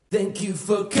Thank you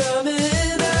for coming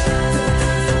out. Oh,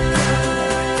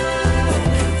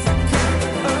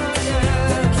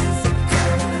 yeah.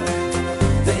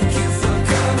 Thank you for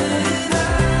coming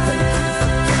out.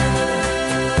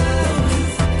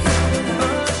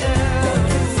 Oh, yeah.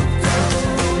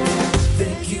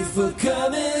 Thank you for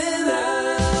coming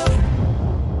out.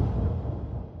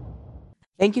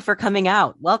 Thank you for coming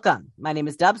out. Welcome. My name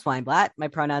is Dubs Weinblatt. My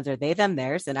pronouns are they, them,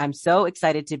 theirs, and I'm so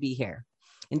excited to be here.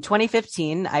 In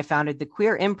 2015, I founded the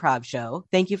Queer Improv Show,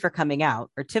 Thank You for Coming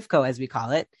Out, or TIFCO as we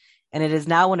call it, and it is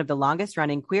now one of the longest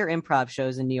running queer improv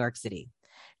shows in New York City.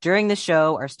 During the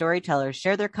show, our storytellers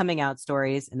share their coming out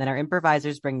stories, and then our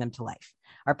improvisers bring them to life.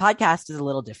 Our podcast is a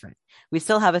little different. We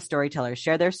still have a storyteller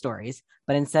share their stories,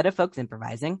 but instead of folks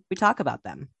improvising, we talk about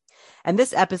them. And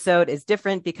this episode is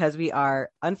different because we are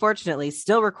unfortunately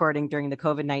still recording during the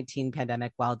COVID-19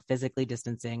 pandemic while physically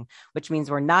distancing, which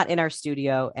means we're not in our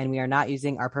studio and we are not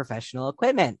using our professional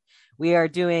equipment. We are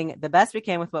doing the best we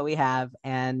can with what we have.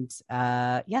 And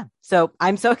so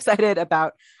I'm so excited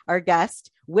about our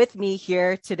guest with me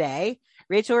here today.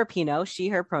 Rachel Rapino, she,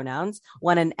 her pronouns,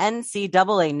 won an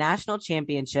NCAA national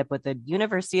championship with the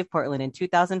University of Portland in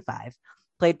 2005.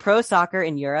 Played pro soccer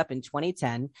in Europe in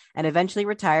 2010, and eventually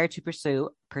retired to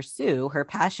pursue her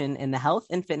passion in the health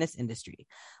and fitness industry.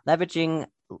 I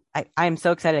am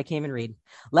so excited I can't even read.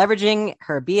 Leveraging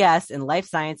her BS in life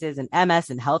sciences and MS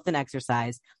in health and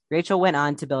exercise, Rachel went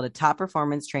on to build a top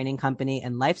performance training company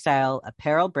and lifestyle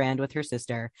apparel brand with her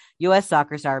sister, U.S.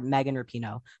 soccer star Megan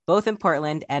Rapinoe, both in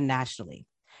Portland and nationally.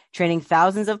 Training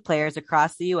thousands of players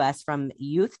across the U.S. from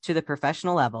youth to the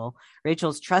professional level,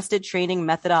 Rachel's trusted training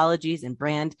methodologies and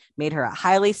brand made her a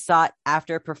highly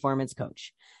sought-after performance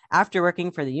coach. After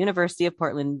working for the University of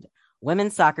Portland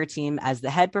women's soccer team as the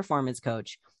head performance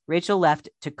coach, Rachel left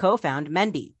to co-found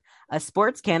Mendi, a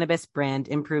sports cannabis brand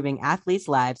improving athletes'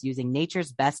 lives using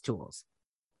nature's best tools.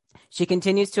 She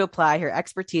continues to apply her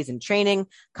expertise in training,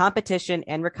 competition,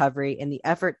 and recovery in the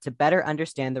effort to better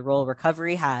understand the role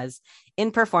recovery has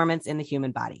in performance in the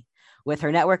human body. With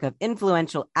her network of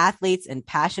influential athletes and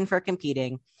passion for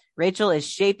competing, Rachel is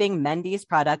shaping Mendi's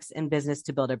products and business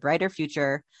to build a brighter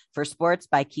future for sports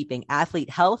by keeping athlete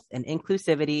health and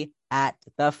inclusivity at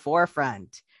the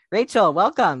forefront. Rachel,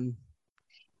 welcome.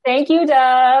 Thank you,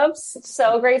 Dubs.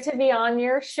 So great to be on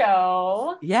your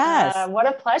show. Yes. What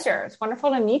a pleasure. It's wonderful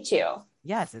to meet you.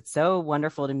 Yes, it's so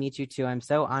wonderful to meet you too. I'm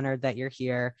so honored that you're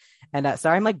here. And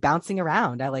sorry, I'm like bouncing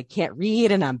around. I can't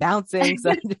read and I'm bouncing.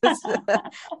 So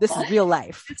this is real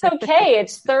life. It's okay.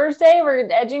 It's Thursday. We're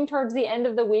edging towards the end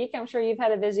of the week. I'm sure you've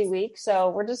had a busy week. So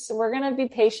we're going to be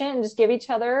patient and just give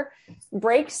each other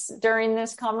breaks during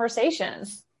this conversation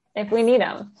if we need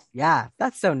them. Yeah,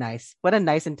 that's so nice. What a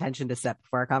nice intention to set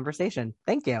for our conversation.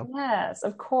 Thank you. Yes,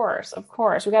 of course. Of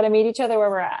course. We got to meet each other where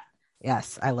we're at.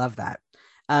 Yes, I love that.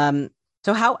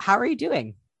 So how are you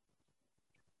doing?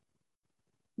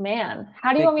 Man,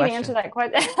 how do you want me to answer that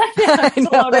question? That's a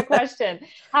loaded question.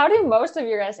 How do most of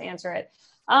your guys answer it?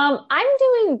 I'm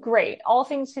doing great. All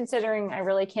things considering, I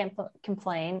really can't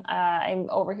complain. I'm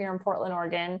over here in Portland,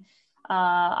 Oregon.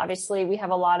 Obviously we have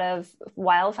a lot of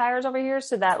wildfires over here.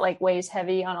 So that weighs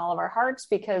heavy on all of our hearts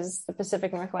because the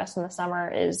Pacific Northwest in the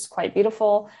summer is quite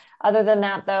beautiful. Other than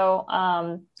that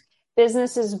though,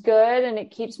 business is good and it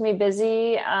keeps me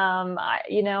busy. I'm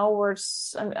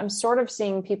sort of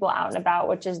seeing people out and about,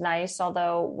 which is nice.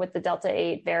 Although with the Delta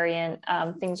 8 variant,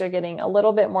 things are getting a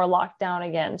little bit more locked down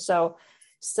again. So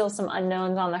still some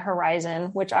unknowns on the horizon,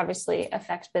 which obviously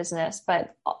affects business,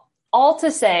 but all to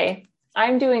say,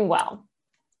 I'm doing well.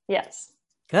 Yes.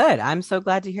 Good. I'm so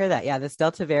glad to hear that. Yeah. This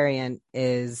Delta variant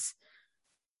is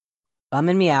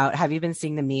bumming me out. Have you been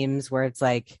seeing the memes where it's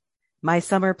like my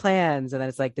summer plans and then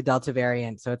it's like the Delta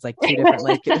variant? So it's like two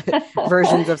different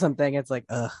versions of something. It's like,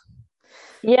 ugh.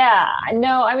 Yeah,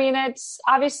 no, I mean, it's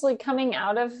obviously coming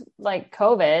out of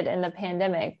COVID and the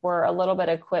pandemic, we're a little bit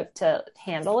equipped to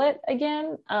handle it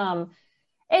again.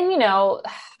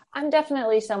 I'm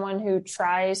definitely someone who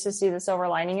tries to see the silver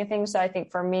lining of things. So I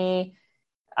think for me,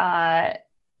 the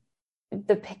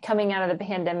coming out of the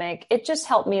pandemic, it just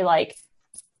helped me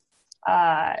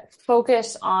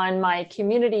focus on my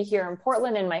community here in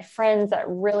Portland and my friends that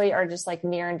really are just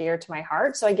near and dear to my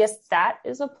heart. So I guess that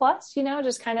is a plus,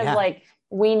 just kind of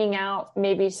weaning out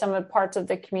maybe some of parts of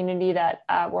the community that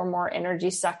were more energy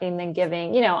sucking than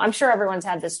giving. I'm sure everyone's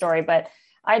had this story, but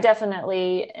I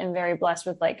definitely am very blessed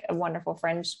with a wonderful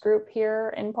friends group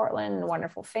here in Portland, and a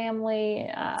wonderful family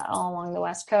all along the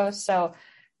West Coast. So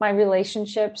my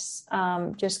relationships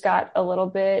just got a little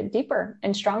bit deeper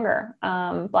and stronger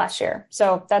last year.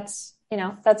 So that's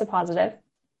a positive.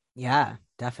 Yeah,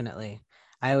 definitely.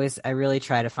 I really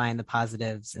try to find the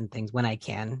positives in things when I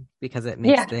can, because it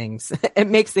makes Yeah, things, it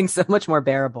makes things so much more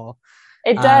bearable.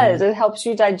 it does. Um, It helps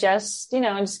you digest, and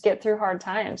just get through hard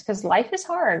times because life is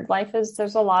hard.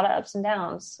 There's a lot of ups and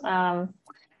downs.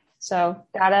 So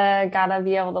gotta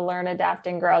be able to learn, adapt,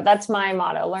 and grow. That's my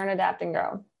motto: learn, adapt, and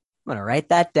grow. I'm gonna write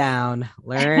that down.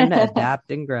 Learn,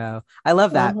 adapt, and grow. I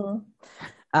love that. Mhm.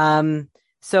 Um,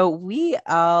 so we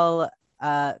all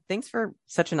thanks for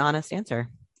such an honest answer.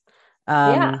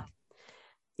 Yeah.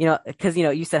 Um, because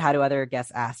you said, how do other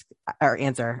guests ask or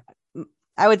answer?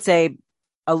 I would say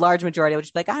a large majority would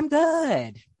just be like, I'm good.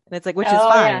 And it's like, which is Oh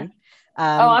yeah. fine.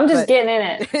 Oh, I'm just But getting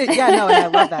in yeah, no, and I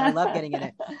love that. I it. love getting in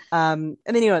it. And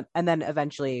then, and then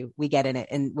eventually we get in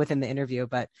it within the interview.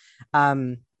 But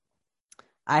um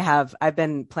I've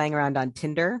been playing around on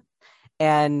Tinder,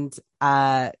 and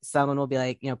someone will be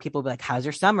like, people will be like, how's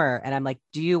your summer? And I'm like,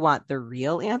 do you want the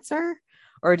real answer,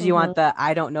 or do you want Mhm. the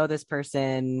I don't know this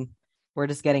person, we're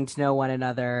just getting to know one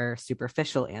another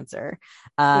superficial answer?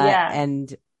 Yeah.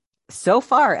 And so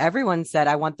far everyone said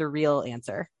I want the real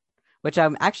answer, which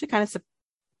I'm actually kind of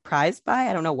surprised by.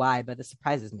 I don't know why, but it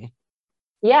surprises me.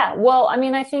 Yeah. Well, I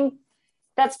mean, I think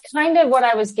that's kind of what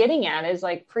I was getting at is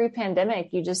like pre-pandemic,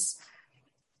 you just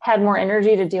had more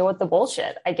energy to deal with the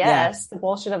bullshit, I Yeah. guess, the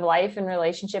bullshit of life and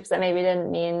relationships that maybe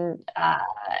didn't mean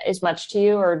as much to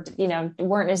you, or,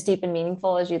 weren't as deep and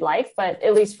meaningful as you'd like. But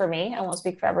at least for me, I won't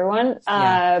speak for everyone.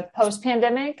 Yeah.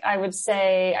 Post-pandemic, I would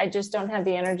say I just don't have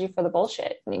the energy for the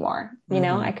bullshit anymore.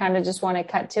 I kind of just want to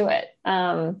cut to it.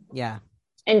 Yeah.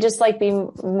 And just like be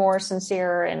more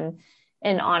sincere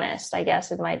and honest, I guess,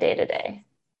 in my day to day.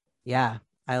 Yeah.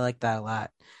 I like that a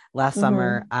lot. Last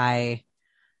summer, Mm-hmm. I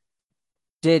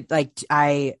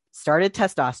started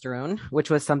testosterone, which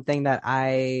was something that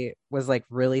I was like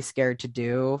really scared to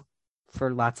do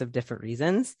for lots of different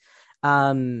reasons.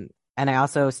 And I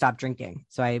also stopped drinking.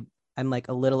 So I'm like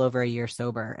a little over a year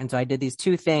sober. And so I did these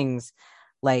two things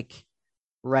like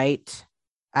right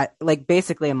at like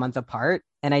basically a month apart.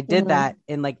 And I did Mm-hmm. that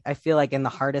in like, I feel like in the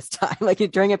hardest time, like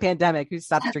during a pandemic. Who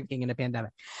stops drinking in a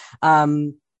pandemic?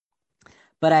 Um,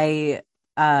 but I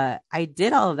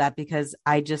did all of that because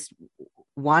I just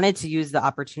wanted to use the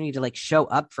opportunity to like show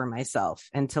up for myself,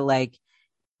 and to like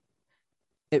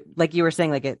like you were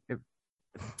saying, like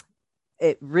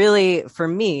it really, for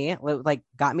me, like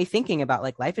got me thinking about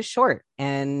like life is short,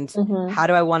 and Mm-hmm. how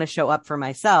do I want to show up for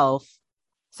myself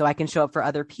so I can show up for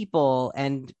other people?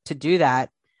 And to do that,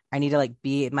 I need to like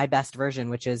be my best version,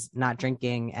 which is not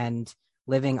drinking and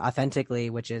living authentically,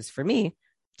 which is for me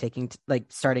taking like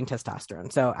starting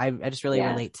testosterone. So I just really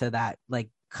Yeah. relate to that, like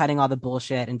cutting all the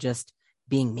bullshit and just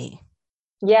being me.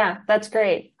 Yeah, that's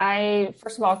great.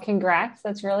 First of all, congrats.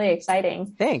 That's really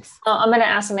exciting. Thanks. I'm going to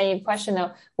ask a naive question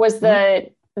though. Was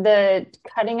Mhm. the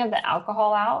cutting of the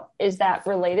alcohol out, is that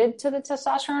related to the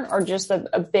testosterone, or just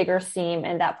a bigger theme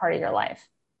in that part of your life?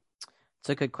 It's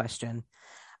a good question.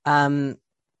 Um,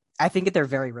 I think that they're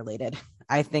very related.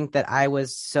 I think that I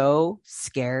was so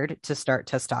scared to start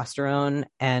testosterone,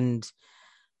 and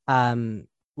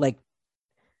like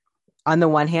on the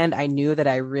one hand, I knew that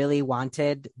I really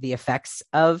wanted the effects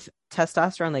of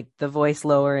testosterone, like the voice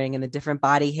lowering and the different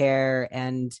body hair,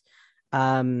 and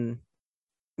um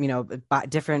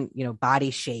different body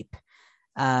shape.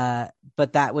 But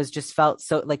that was just felt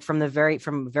so like from a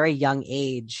very young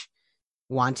age,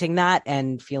 wanting that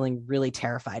and feeling really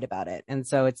terrified about it. And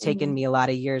so it's taken Mm-hmm. me a lot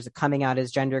of years of coming out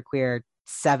as genderqueer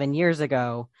 7 years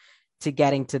ago to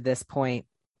getting to this point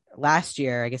last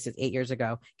year. I guess it's 8 years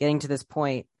ago, getting to this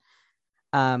point.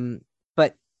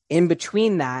 But in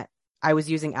between that, I was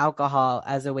using alcohol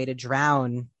as a way to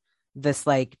drown this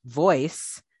like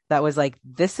voice that was like,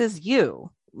 this is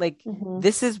you. Like, Mm-hmm.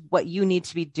 this is what you need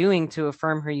to be doing to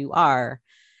affirm who you are.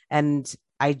 And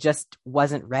I just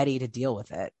wasn't ready to deal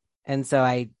with it. And so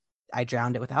I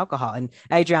drowned it with alcohol, and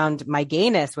I drowned my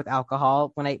gayness with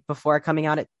alcohol before coming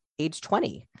out at age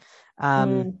 20. Um,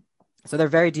 Mm. so they're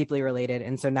very deeply related.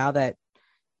 And so now that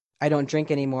I don't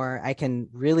drink anymore, I can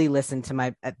really listen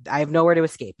to I have nowhere to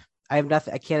escape. I have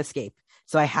nothing, I can't escape.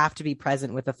 So I have to be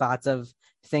present with the thoughts of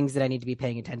things that I need to be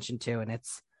paying attention to. And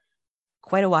it's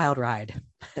quite a wild ride.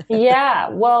 Yeah,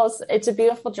 well, it's a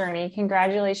beautiful journey.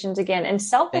 Congratulations again. And Thanks.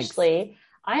 selfishly,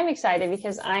 I'm excited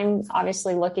because I'm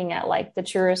obviously looking at like the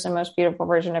truest and most beautiful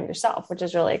version of yourself, which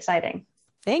is really exciting.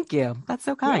 Thank you. That's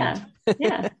so kind. Yeah.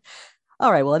 Yeah.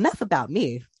 All right. Well, enough about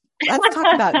me. Let's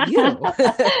talk about you.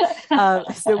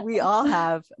 So we all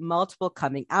have multiple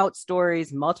coming out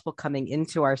stories, multiple coming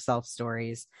into ourselves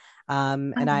stories.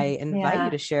 And I invite you Yeah.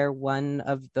 to share one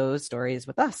of those stories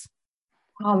with us.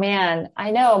 Oh man,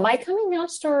 I know. My coming out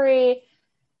story,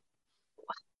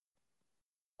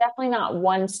 definitely not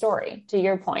one story, to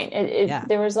your point. Yeah.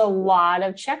 There was a lot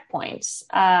of checkpoints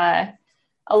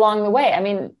along the way. I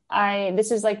mean,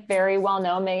 this is like very well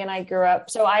known. Megan and I grew up.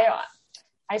 So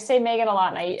I say Megan a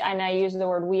lot, and I use the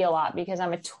word we a lot because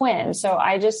I'm a twin. So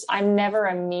I'm never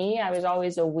a me. I was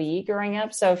always a we growing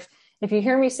up. So if you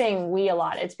hear me saying we a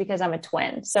lot, it's because I'm a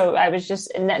twin. So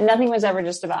nothing was ever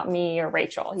just about me or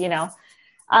Rachel, you know?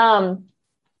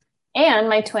 And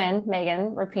my twin,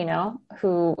 Megan Rapinoe,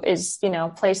 who is, you know,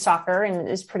 plays soccer and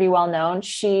is pretty well known.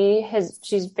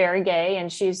 She's very gay, and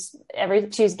she's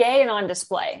gay and on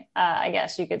display, I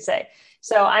guess you could say.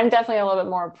 So I'm definitely a little bit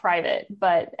more private,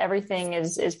 but everything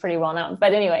is pretty well known.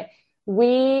 But anyway,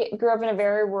 we grew up in a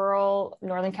very rural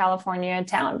Northern California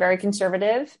town, very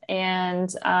conservative, and,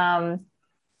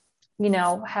 you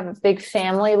know, have a big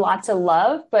family, lots of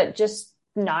love, but just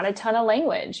not a ton of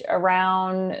language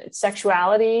around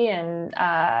sexuality and,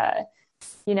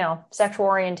 you know, sexual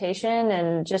orientation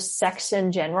and just sex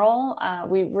in general.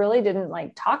 We really didn't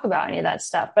like talk about any of that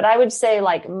stuff, but I would say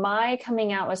like my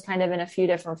coming out was kind of in a few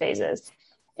different phases.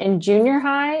 In junior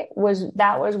high was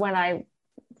when I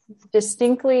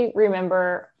distinctly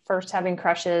remember first having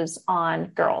crushes on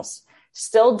girls,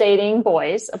 still dating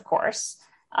boys, of course.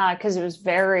 Because it was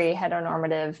very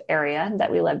heteronormative area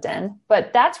that we lived in.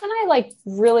 But that's when I like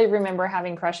really remember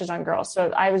having crushes on girls. So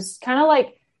I was kind of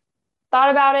like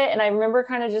thought about it. And I remember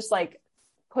kind of just like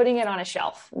putting it on a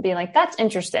shelf and being like, that's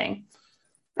interesting.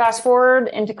 Fast forward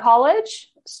into college,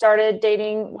 started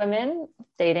dating women,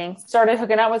 started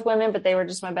hooking out with women, but they were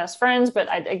just my best friends. But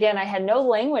I had no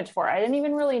language for it. I didn't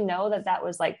even really know that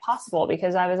was like possible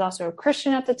because I was also a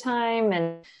Christian at the time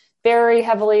and very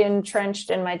heavily entrenched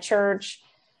in my church.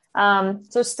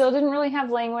 So still didn't really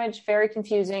have language, very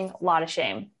confusing, a lot of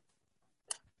shame.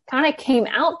 Kind of came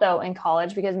out though in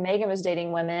college because Megan was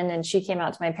dating women and she came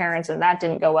out to my parents and that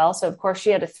didn't go well. So of course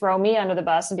she had to throw me under the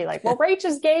bus and be like, well, Rach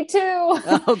is gay too.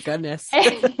 Oh goodness.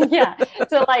 Yeah.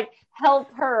 So like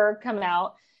help her come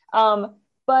out.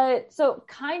 But so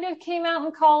kind of came out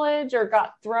in college or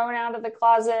got thrown out of the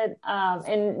closet.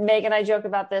 And Meg and I joke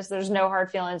about this. There's no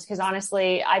hard feelings because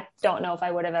honestly, I don't know if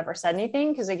I would have ever said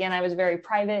anything because again, I was very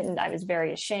private and I was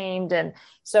very ashamed. And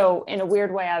so in a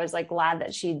weird way, I was like glad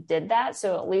that she did that.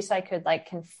 So at least I could like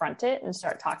confront it and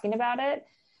start talking about it.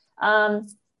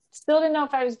 Still didn't know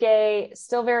if I was gay,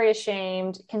 still very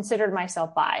ashamed, considered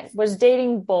myself bi, was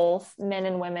dating both men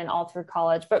and women all through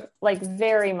college, but like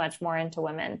very much more into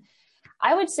women.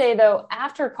 I would say though,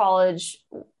 after college,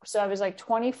 so I was like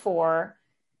 24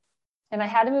 and I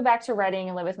had to move back to Redding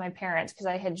and live with my parents because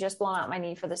I had just blown out my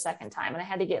knee for the second time. And I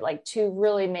had to get like 2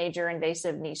 really major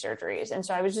invasive knee surgeries. And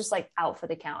so I was just like out for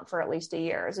the count for at least a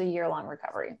year. It was a year-long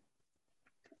recovery.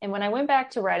 And when I went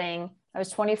back to Redding, I was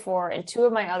 24 and 2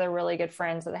 of my other really good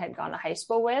friends that I had gone to high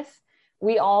school with,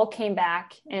 we all came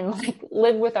back and like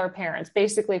lived with our parents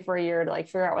basically for a year to like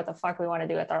figure out what the fuck we want to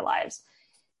do with our lives.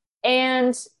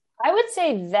 And I would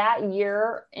say that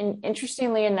year, and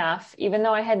interestingly enough, even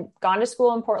though I had gone to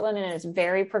school in Portland and it's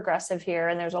very progressive here,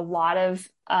 and there's a lot of,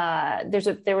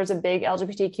 there was a big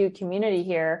LGBTQ community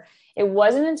here. It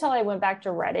wasn't until I went back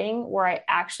to Redding where I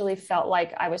actually felt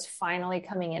like I was finally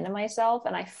coming into myself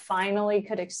and I finally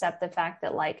could accept the fact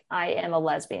that like I am a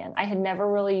lesbian. I had never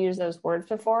really used those words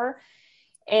before.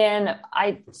 And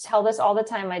I tell this all the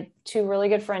time. My 2 really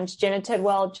good friends, Jenna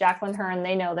Tidwell, Jacqueline Hearn,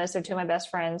 they know this. They're 2 of my best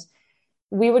friends.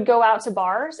 We would go out to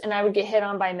bars and I would get hit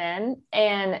on by men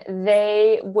and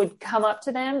they would come up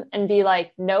to them and be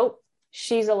like, nope,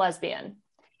 she's a lesbian.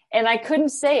 And I couldn't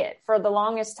say it for the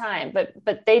longest time,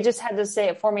 but they just had to say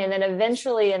it for me. And then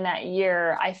eventually in that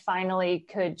year, I finally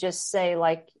could just say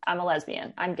like, I'm a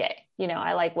lesbian, I'm gay, you know,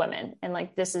 I like women and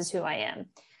like, this is who I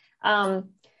am.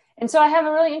 And so I have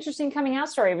a really interesting coming out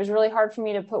story. It was really hard for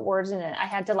me to put words in it. I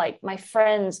had to like, my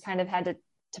friends kind of had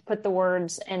to put the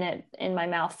words in my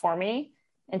mouth for me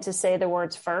and to say the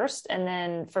words first. And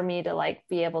then for me to like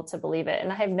be able to believe it.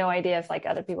 And I have no idea if like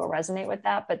other people resonate with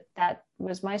that, but that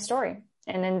was my story.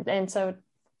 And so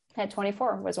at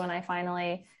 24 was when I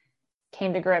finally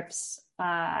came to grips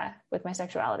with my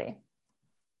sexuality.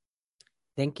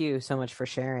 Thank you so much for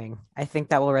sharing. I think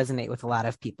that will resonate with a lot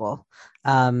of people.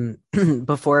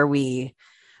 Before we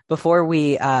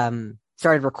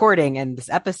started recording in this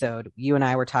episode, you and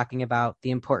I were talking about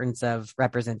the importance of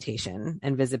representation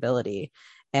and visibility.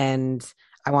 And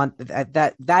I want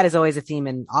that is always a theme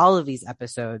in all of these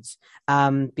episodes,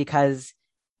 because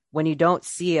when you don't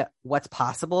see what's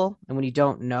possible and when you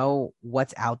don't know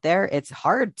what's out there, it's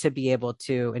hard to be able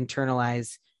to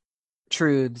internalize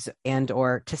truths and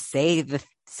or to say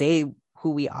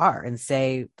who we are and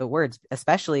say the words,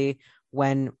 especially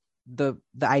when the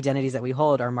identities that we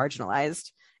hold are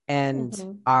marginalized.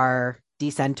 and are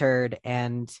decentered,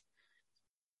 and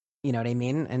you know what I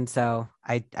mean? And so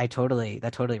that totally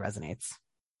resonates.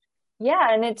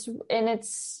 Yeah. And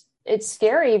it's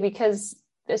scary because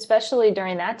especially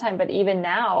during that time, but even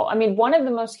now, I mean, one of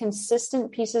the most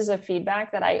consistent pieces of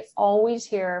feedback that I always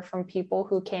hear from people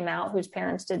who came out, whose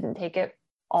parents didn't take it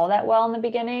all that well in the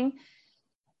beginning,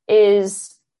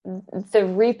 is the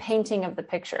repainting of the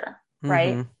picture,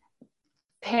 right?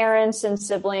 Parents and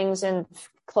siblings and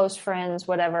close friends,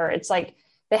 whatever. It's like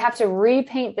they have to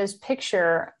repaint this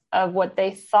picture of what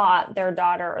they thought their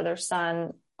daughter or their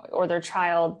son or their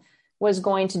child was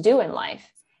going to do in life.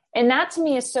 And that to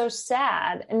me is so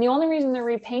sad. And the only reason they're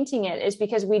repainting it is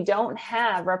because we don't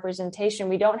have representation.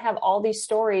 We don't have all these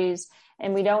stories,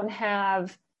 and we don't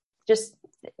have just,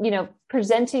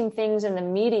 presenting things in the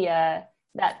media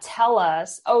that tell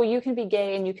us, oh, you can be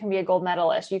gay and you can be a gold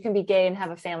medalist. You can be gay and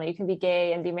have a family. You can be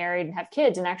gay and be married and have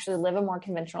kids and actually live a more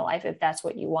conventional life if that's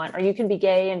what you want. Or you can be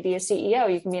gay and be a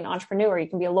CEO. You can be an entrepreneur. You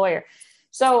can be a lawyer.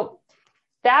 So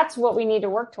that's what we need to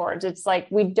work towards. It's like,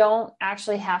 we don't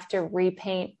actually have to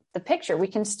repaint the picture. We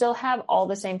can still have all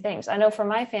the same things. I know for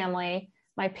my family,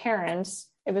 my parents,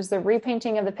 it was the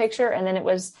repainting of the picture. And then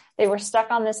they were stuck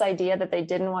on this idea that they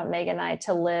didn't want Meg and I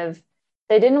to live.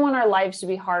 They didn't want our lives to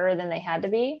be harder than they had to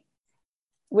be,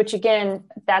 which again,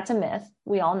 that's a myth.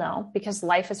 We all know, because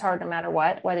life is hard no matter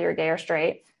what, whether you're gay or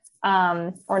straight,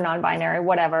 or non-binary,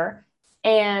 whatever.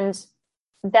 And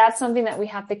that's something that we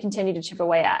have to continue to chip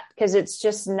away at, because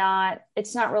it's not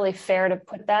really fair to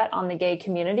put that on the gay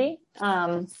community.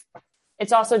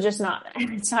 It's also just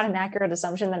it's not an accurate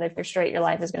assumption that if you're straight, your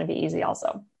life is going to be easy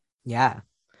also. Yeah.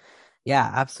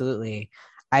 Yeah, absolutely.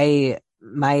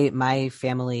 My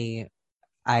family,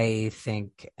 I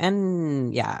think,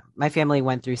 and yeah, my family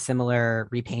went through similar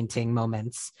repainting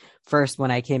moments. First,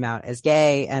 when I came out as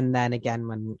gay, and then again,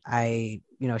 when I,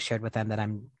 shared with them that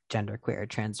I'm genderqueer,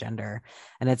 transgender.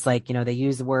 And it's like, they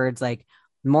use words like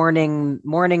mourning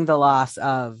the loss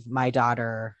of my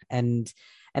daughter. And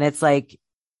it's like,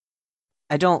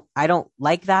 I don't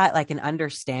like that. I can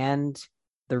understand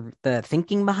the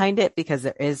thinking behind it, because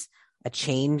there is a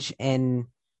change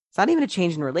it's not even a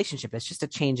change in relationship. It's just a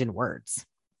change in words.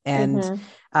 And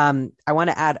I want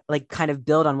to add, kind of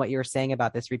build on what you were saying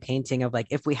about this repainting of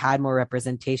if we had more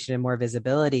representation and more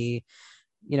visibility,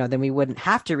 then we wouldn't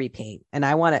have to repaint. And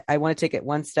I want to take it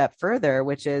one step further,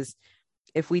 which is,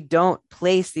 if we don't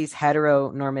place these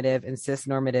heteronormative and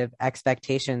cisnormative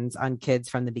expectations on kids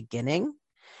from the beginning,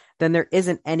 then there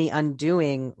isn't any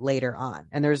undoing later on.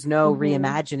 And there's no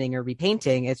reimagining or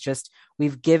repainting. It's just,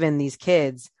 we've given these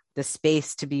kids the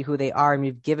space to be who they are, and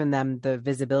we've given them the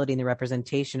visibility and the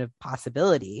representation of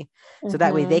possibility, so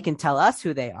that way they can tell us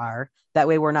who they are. That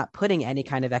way we're not putting any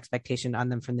kind of expectation on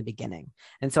them from the beginning.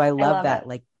 And so I love that,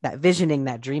 that visioning,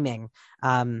 that dreaming.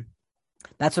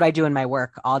 That's what I do in my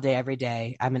work all day, every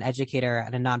day. I'm an educator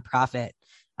at a nonprofit,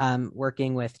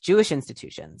 working with Jewish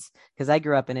institutions, because I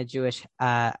grew up in a Jewish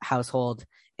household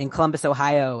in Columbus,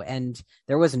 Ohio, and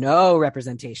there was no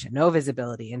representation, no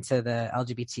visibility into the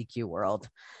LGBTQ world.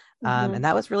 And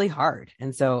that was really hard.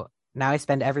 And so now I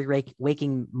spend every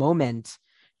waking moment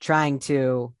trying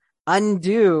to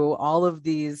undo all of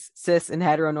these cis and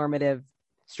heteronormative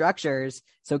structures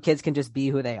so kids can just be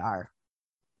who they are.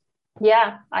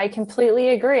 Yeah, I completely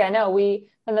agree. I know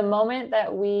from the moment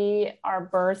that we are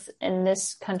birthed in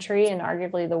this country and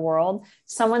arguably the world,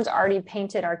 someone's already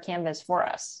painted our canvas for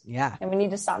us. Yeah. And we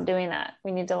need to stop doing that.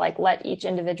 We need to let each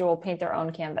individual paint their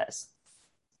own canvas.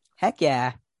 Heck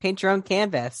yeah. Paint your own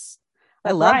canvas.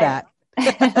 I love that.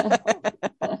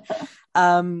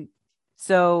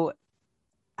 So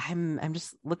I'm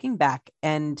just looking back,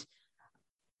 and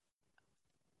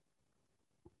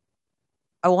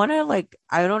I want to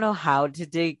I don't know how to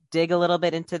dig a little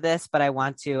bit into this, but I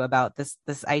want to, about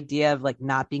this idea of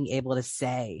not being able to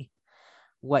say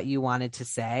what you wanted to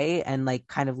say, and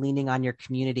kind of leaning on your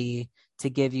community to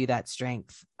give you that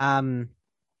strength.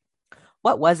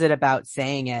 What was it about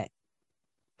saying it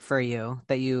for you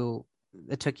that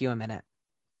it took you a minute?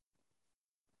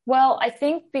 Well, I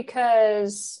think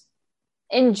because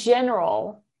in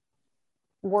general,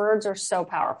 words are so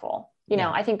powerful.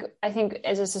 I think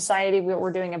as a society,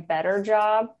 we're doing a better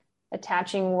job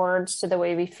attaching words to the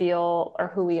way we feel or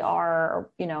who we are,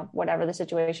 or, whatever the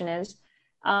situation is.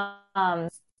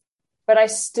 But I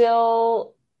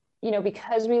still,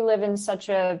 because we live in such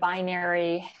a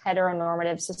binary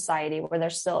heteronormative society where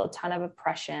there's still a ton of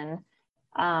oppression,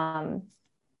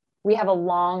 we have a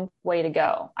long way to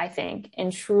go, I think,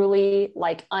 in truly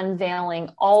unveiling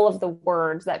all of the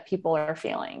words that people are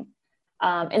feeling.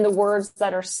 And the words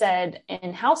that are said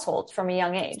in households from a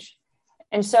young age.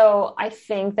 And so I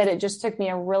think that it just took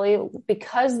me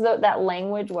because that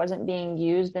language wasn't being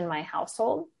used in my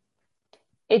household,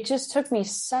 it just took me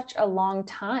such a long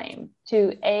time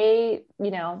to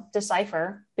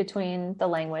decipher between the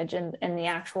language and the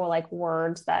actual like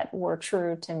words that were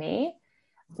true to me,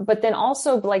 but then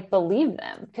also like believe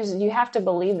them, because you have to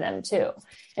believe them too.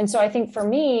 And so I think for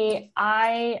me,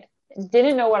 I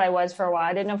didn't know what I was for a while.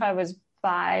 I didn't know if I was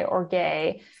bi or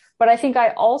gay, but I think I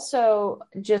also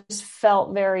just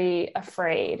felt very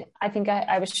afraid. I think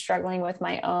I was struggling with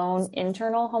my own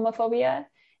internal homophobia.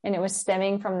 And it was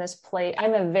stemming from this place. I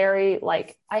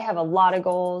have a lot of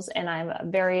goals, and I'm a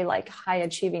very like high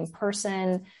achieving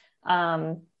person.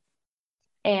 And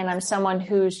I'm someone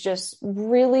who's just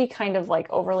really kind of like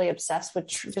overly obsessed with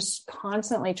just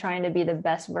constantly trying to be the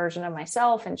best version of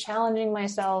myself and challenging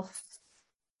myself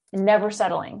and never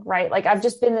settling. Right. Like I've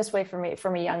just been this way for me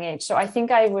from a young age. So I think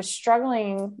I was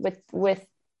struggling with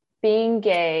being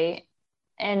gay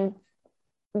and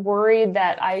worried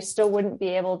that I still wouldn't be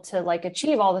able to like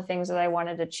achieve all the things that I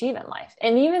wanted to achieve in life.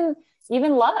 And even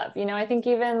love, I think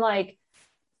even like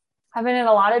I've been in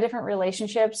a lot of different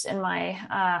relationships in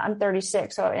I'm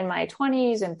 36. So in my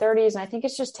 20s and 30s. And I think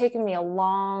it's just taken me a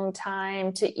long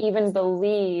time to even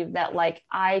believe that like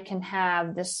I can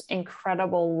have this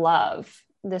incredible love,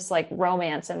 this like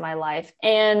romance in my life,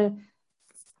 and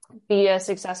be a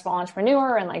successful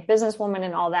entrepreneur and like businesswoman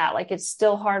and all that. Like, it's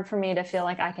still hard for me to feel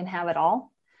like I can have it all.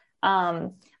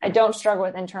 I don't struggle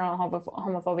with internal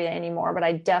homophobia anymore, but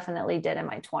I definitely did in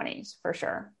my 20s for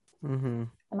sure. Mm-hmm.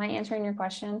 Am I answering your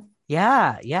question?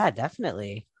 Yeah,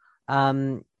 definitely.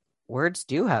 Words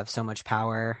do have so much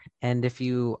power. And if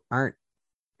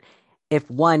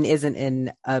one isn't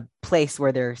in a place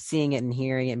where they're seeing it and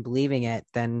hearing it and believing it,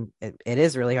 then it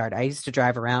is really hard. I used to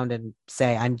drive around and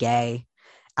say I'm gay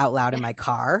out loud in my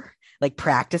car, like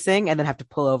practicing, and then have to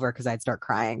pull over because I'd start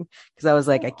crying because I was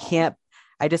like, I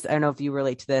don't know if you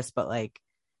relate to this, but like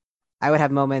I would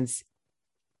have moments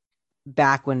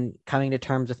back when coming to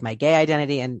terms with my gay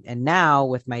identity and now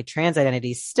with my trans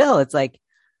identity, still, it's like,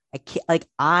 I can't, like,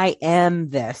 I am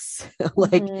this.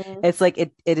 Like, It's like,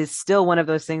 it is still one of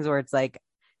those things where it's like,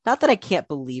 not that I can't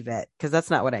believe it, because that's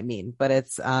not what I mean, but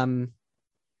it's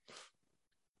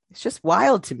just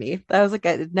wild to me. I was like,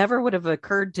 it never would have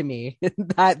occurred to me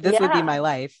that this would be my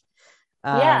life.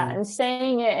 And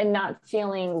saying it and not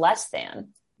feeling less than.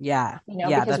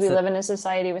 Because we live in a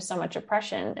society with so much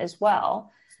oppression as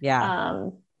well.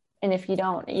 And if you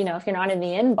don't, if you're not in the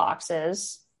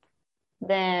inboxes,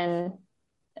 then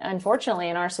unfortunately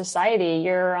in our society,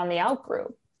 you're on the out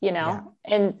group,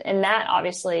 and that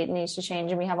obviously needs to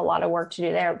change, and we have a lot of work to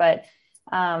do there. But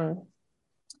I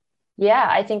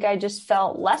think I just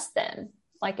felt less than.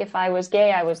 Like if I was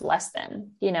gay, I was less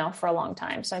than, for a long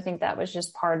time. So I think that was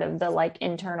just part of the like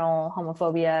internal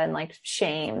homophobia and like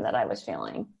shame that I was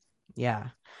feeling. Yeah.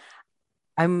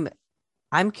 I'm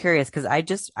curious because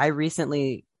I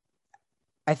recently,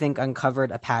 I think, uncovered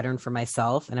a pattern for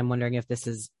myself. And I'm wondering if this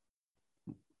is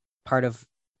part of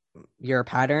your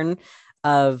pattern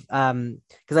of,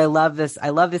 because I love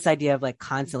this idea of like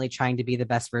constantly trying to be the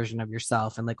best version of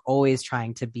yourself and like always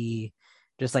trying to be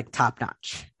just like top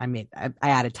notch. I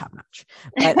added top notch,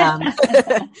 but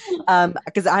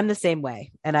because I'm the same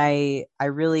way, and I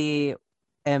really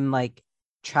am like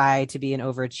try to be an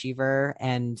overachiever.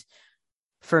 And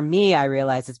for me, I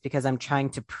realize it's because I'm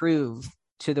trying to prove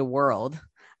to the world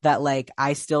that like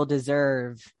I still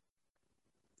deserve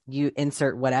you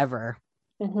insert whatever,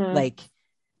 like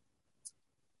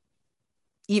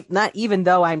not even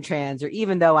though I'm trans or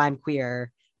even though I'm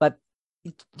queer.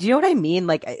 Do you know what I mean?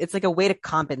 Like, it's like a way to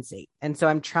compensate. And so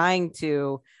I'm trying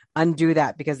to undo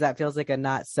that because that feels like a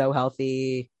not so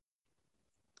healthy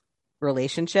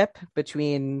relationship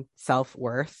between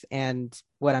self-worth and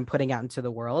what I'm putting out into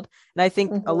the world. And I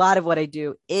think a lot of what I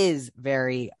do is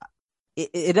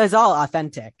it is all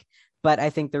authentic, but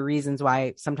I think the reasons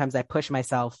why sometimes I push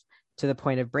myself to the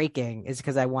point of breaking is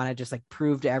because I want to just like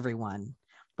prove to everyone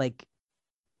like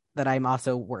that I'm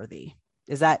also worthy.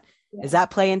 Does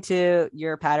that play into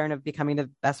your pattern of becoming the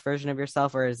best version of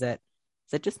yourself, or is it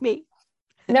just me?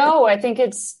 No, I think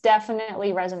it's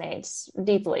definitely resonates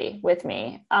deeply with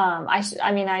me.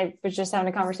 I was just having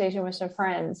a conversation with some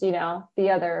friends, the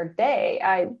other day.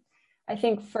 I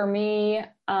think for me,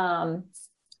 I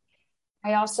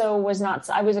also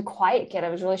I was a quiet kid. I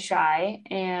was really shy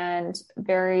and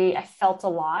I felt a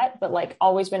lot, but like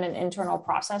always been an internal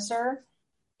processor.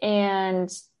 And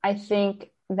I think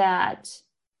that,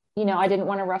 I didn't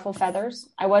want to ruffle feathers.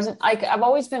 I've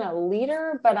always been a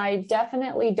leader, but I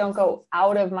definitely don't go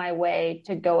out of my way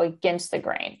to go against the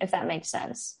grain, if that makes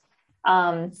sense.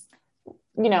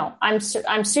 I'm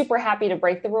super happy to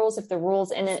break the rules if the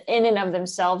rules in and of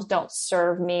themselves don't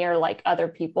serve me or like other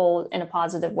people in a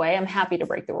positive way. I'm happy to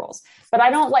break the rules, but I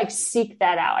don't like seek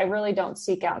that out. I really don't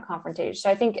seek out confrontation. So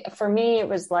I think for me, it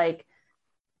was like,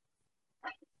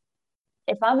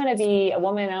 if I'm going to be a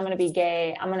woman, I'm going to be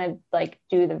gay, I'm going to like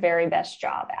do the very best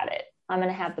job at it. I'm going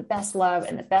to have the best love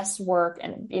and the best work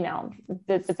and,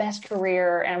 the best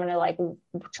career. And I'm going to like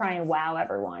try and wow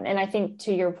everyone. And I think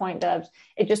to your point, Dubs,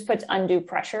 it just puts undue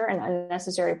pressure and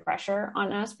unnecessary pressure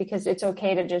on us because it's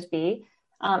okay to just be.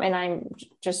 And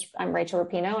I'm Rachel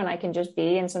Rapino and I can just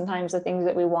be. And sometimes the things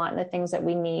that we want and the things that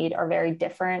we need are very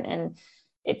different. And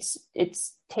it's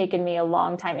taken me a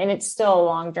long time and it's still a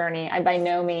long journey. I by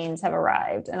no means have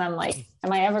arrived. And I'm like,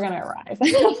 am I ever going to arrive?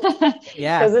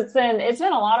 Yeah. Because it's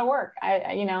been a lot of work.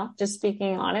 Just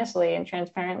speaking honestly and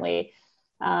transparently,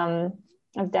 I've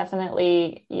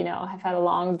definitely, have had a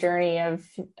long journey of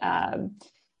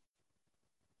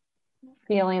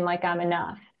feeling like I'm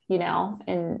enough,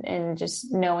 and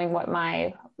just knowing what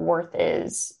my worth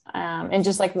is, and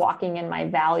just like walking in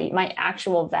my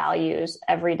actual values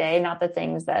every day, not the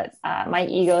things that my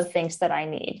ego thinks that I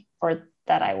need or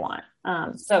that I want.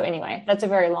 So anyway, that's a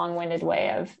very long-winded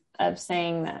way of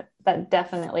saying that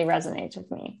definitely resonates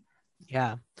with me.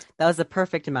 Yeah, that was the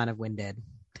perfect amount of winded.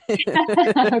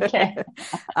 Okay.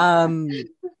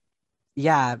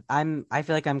 Yeah, I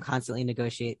feel like I'm constantly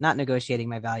not negotiating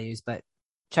my values, but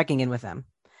checking in with them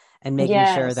and making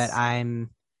sure that I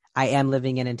am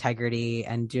living in integrity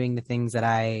and doing the things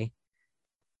that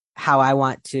how I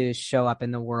want to show up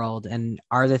in the world, and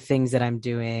are the things that I'm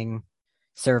doing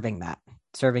serving that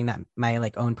my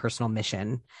like own personal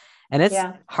mission. And it's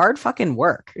hard fucking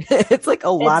work. It's like a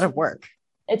lot of work.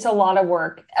 It's a lot of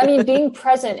work. I mean, being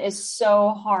present is so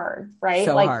hard, right?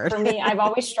 So like hard. For me, I've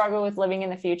always struggled with living in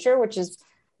the future, which is,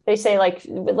 they say like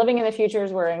living in the future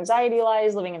is where anxiety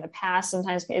lies. Living in the past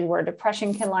sometimes is where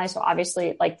depression can lie. So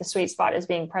obviously like the sweet spot is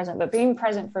being present, but being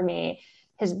present for me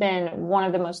has been one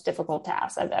of the most difficult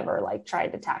tasks I've ever like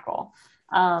tried to tackle.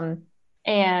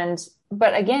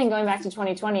 But again, going back to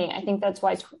 2020, I think that's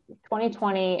why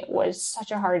 2020 was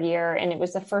such a hard year. And it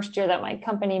was the first year that my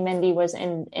company, Mindy, was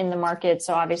in the market.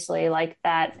 So obviously like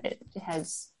that, it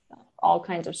has all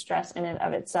kinds of stress in and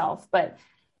of itself. But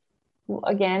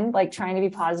again, like trying to be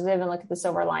positive and look at the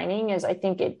silver lining is, I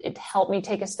think it helped me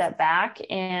take a step back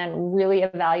and really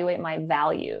evaluate my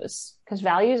values, because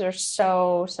values are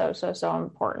so, so, so, so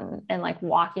important, and like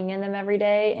walking in them every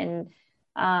day. And,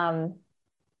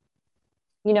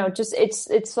 just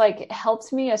it's like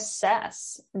helped me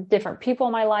assess different people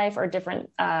in my life or different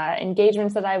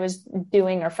engagements that I was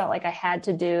doing or felt like I had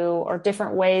to do, or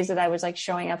different ways that I was like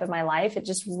showing up in my life. It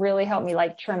just really helped me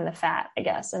like trim the fat, I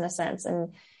guess, in a sense.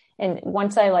 And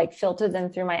once I like filtered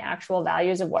them through my actual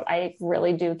values of what I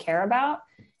really do care about,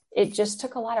 it just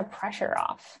took a lot of pressure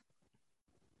off.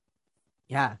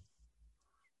 Yeah.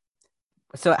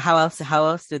 So how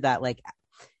else did that like,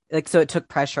 so it took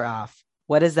pressure off.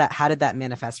 What is that? How did that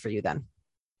manifest for you then?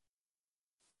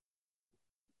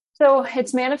 So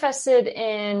it's manifested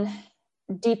in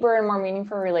deeper and more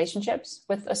meaningful relationships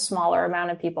with a smaller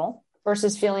amount of people,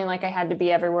 versus feeling like I had to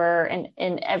be everywhere and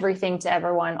in everything to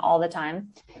everyone all the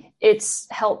time. It's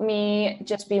helped me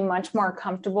just be much more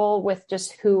comfortable with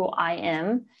just who I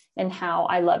am and how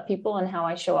I love people and how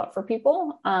I show up for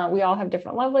people. We all have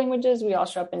different love languages. We all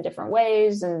show up in different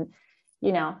ways. And,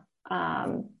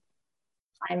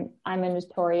 I'm a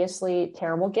notoriously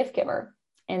terrible gift giver.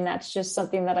 And that's just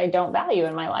something that I don't value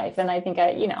in my life. And I think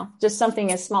just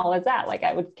something as small as that, like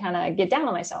I would kind of get down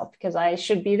on myself because I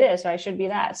should be this or I should be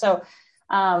that. So,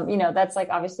 that's like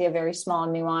obviously a very small,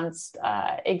 nuanced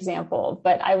example,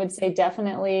 but I would say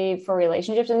definitely for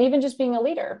relationships and even just being a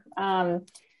leader.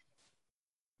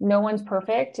 No one's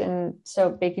perfect. And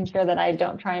so making sure that I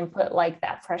don't try and put like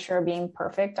that pressure of being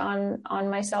perfect on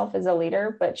myself as a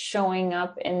leader, but showing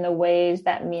up in the ways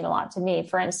that mean a lot to me.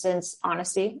 For instance,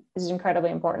 honesty is incredibly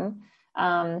important.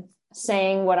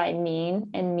 Saying what I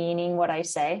mean and meaning what I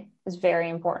say is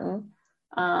very important.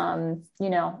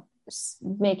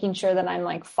 Making sure that I'm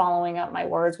like following up my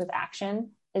words with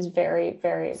action is very,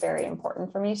 very, very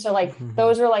important for me. So like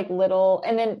those are like little,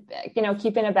 and then,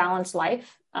 keeping a balanced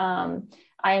life.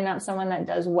 I am not someone that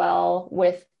does well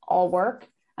with all work.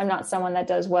 I'm not someone that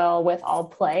does well with all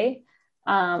play.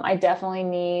 I definitely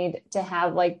need to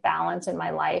have like balance in my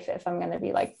life if I'm going to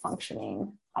be like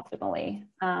functioning optimally,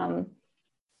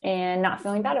 and not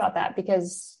feeling bad about that,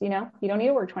 because, you don't need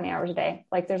to work 20 hours a day.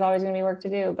 Like there's always going to be work to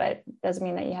do, but it doesn't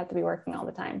mean that you have to be working all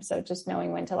the time. So just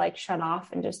knowing when to like shut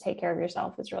off and just take care of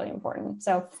yourself is really important.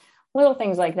 So little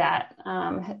things like that,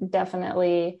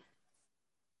 definitely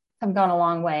I've gone a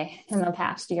long way in the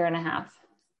past year and a half.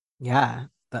 Yeah,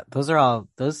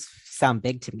 those sound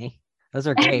big to me. Those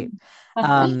are great.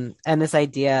 And this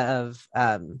idea of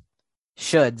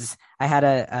shoulds. I had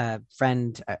a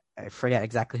friend, I forget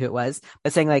exactly who it was,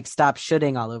 but saying like, stop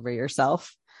shoulding all over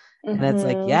yourself. And it's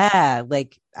like, Mm-hmm. yeah,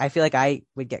 like I feel like I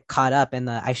would get caught up in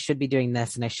the I should be doing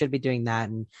this and I should be doing that.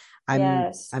 And I'm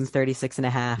Yes. 36 and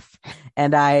a half.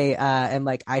 And I am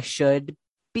like, I should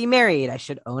be married. I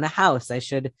should own a house. I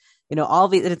should, all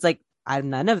these. It's like I'm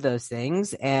none of those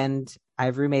things. And I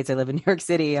have roommates. I live in New York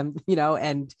City.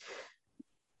 And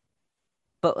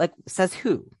but like says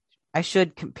who? I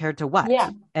should compared to what?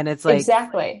 Yeah, And it's like,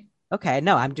 exactly. okay,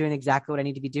 no, I'm doing exactly what I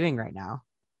need to be doing right now.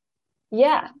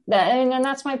 Yeah, and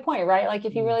that's my point, right? Like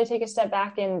if you really take a step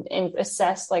back and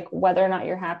assess like whether or not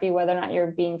you're happy, whether or not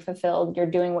you're being fulfilled, you're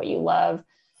doing what you love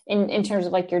in terms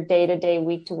of like your day to day,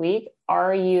 week to week,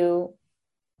 are you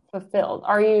fulfilled?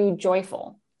 Are you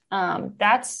joyful?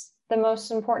 That's the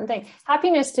most important thing.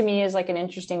 Happiness to me is like an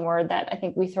interesting word that I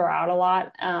think we throw out a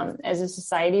lot as a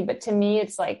society, but to me,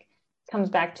 it's like comes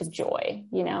back to joy.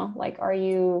 Like are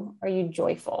you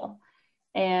joyful?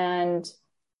 And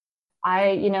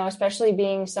especially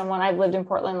being someone I've lived in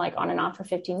Portland like on and off for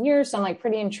 15 years. So I'm like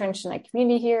pretty entrenched in the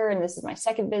community here. And this is my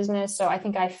second business. So I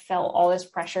think I felt all this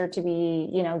pressure to be,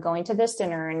 going to this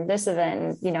dinner and this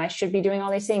event. And, I should be doing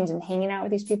all these things and hanging out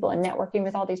with these people and networking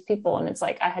with all these people. And it's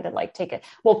like, I had to like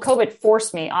COVID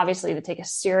forced me obviously to take a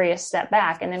serious step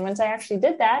back. And then once I actually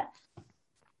did that,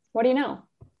 what do you know?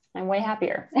 I'm way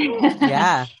happier.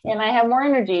 Yeah. And I have more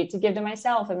energy to give to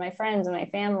myself and my friends and my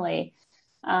family.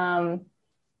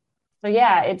 So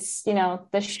yeah, it's, the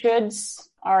shoulds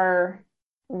are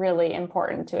really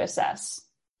important to assess.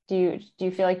 Do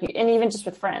you feel like and even just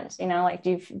with friends, like,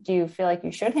 do you feel like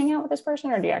you should hang out with this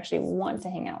person or do you actually want to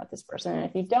hang out with this person? And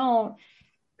if you don't,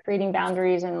 creating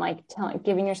boundaries and like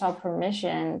giving yourself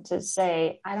permission to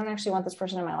say, I don't actually want this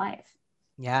person in my life.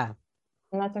 Yeah.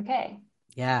 And that's okay.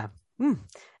 Yeah.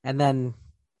 And then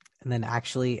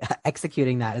actually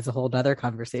executing that is a whole nother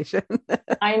conversation.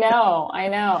 I know.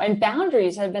 And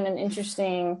boundaries have been an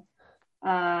interesting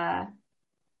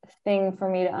thing for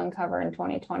me to uncover in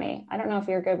 2020. I don't know if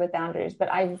you're good with boundaries,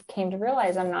 but I came to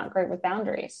realize I'm not great with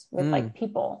boundaries with like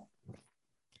people.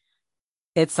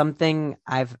 It's something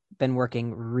I've been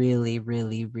working really,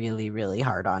 really, really, really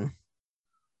hard on.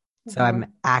 So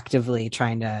I'm actively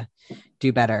trying to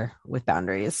do better with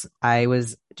boundaries. I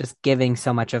was just giving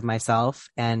so much of myself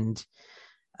and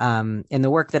in the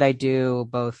work that I do,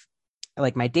 both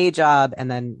like my day job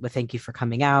and then with Thank You for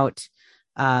Coming Out.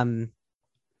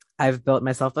 I've built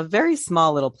myself a very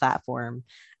small little platform,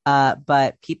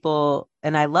 but people,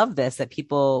 and I love this, that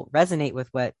people resonate with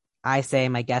what I say,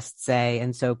 my guests say.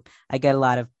 And so I get a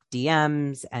lot of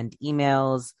DMs and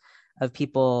emails of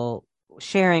people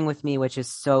sharing with me, which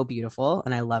is so beautiful.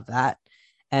 And I love that.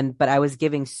 But I was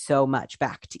giving so much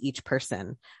back to each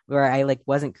person where I like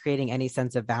wasn't creating any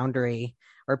sense of boundary,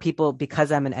 or people,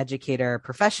 because I'm an educator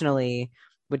professionally,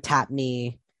 would tap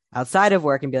me outside of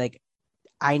work and be like,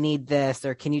 I need this,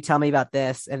 or can you tell me about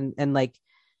this? And like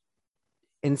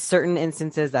in certain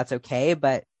instances, that's okay.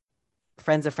 But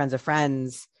friends of friends of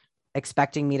friends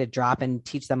expecting me to drop and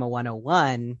teach them a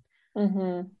 101.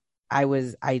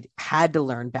 I had to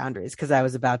learn boundaries because I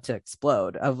was about to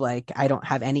explode of like, I don't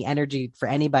have any energy for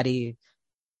anybody.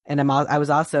 And I was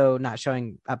also not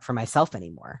showing up for myself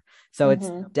anymore. So it's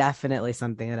definitely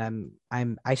something that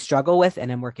I struggle with and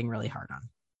I'm working really hard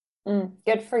on.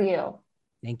 Good for you.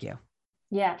 Thank you.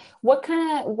 Yeah. What's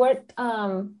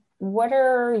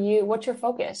your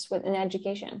focus within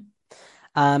education?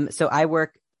 So I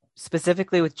work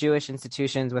specifically with Jewish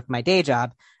institutions with my day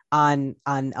job on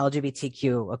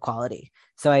LGBTQ equality.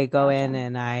 So I go in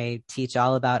and I teach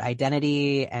all about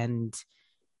identity and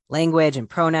language and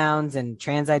pronouns and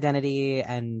trans identity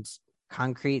and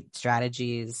concrete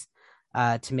strategies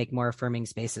to make more affirming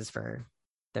spaces for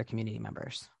their community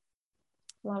members.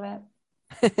 Love it.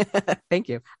 Thank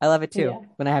you. I love it too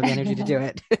when I have the energy to do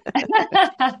it.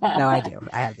 No, I do.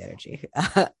 I have the energy.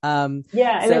 And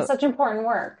it's such important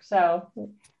work. So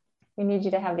we need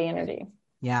you to have the energy.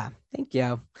 Yeah. Thank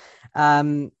you.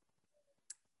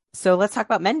 So let's talk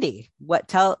about Mendi.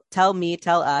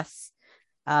 Tell us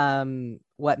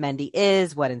what Mendi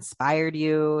is, what inspired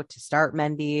you to start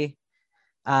Mendi.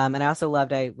 And I also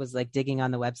loved, I was like digging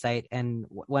on the website, and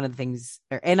one of the things,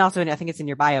 and also I think it's in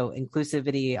your bio,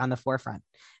 inclusivity on the forefront.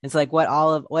 It's like what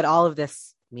all of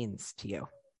this means to you.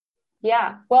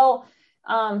 Yeah. Well,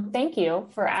 thank you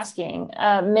for asking.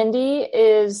 Mendi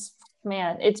is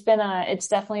Man, it's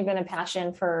definitely been a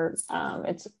passion for,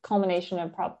 it's a culmination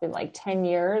of probably like 10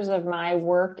 years of my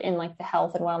work in like the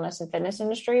health and wellness and fitness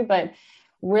industry. But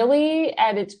really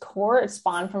at its core, it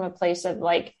spawned from a place of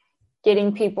like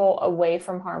getting people away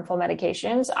from harmful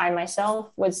medications. I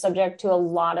myself was subject to a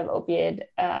lot of opiate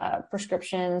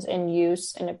prescriptions and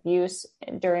use and abuse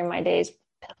during my days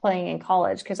playing in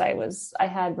college, because I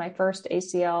had my first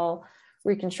ACL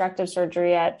reconstructive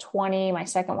surgery at 20, my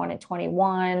second one at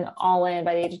 21, all in.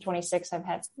 By the age of 26, I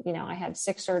had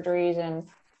 6 surgeries and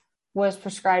was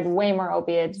prescribed way more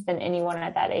opiates than anyone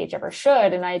at that age ever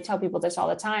should. And I tell people this all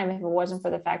the time: if it wasn't for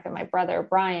the fact that my brother,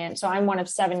 Brian, so I'm one of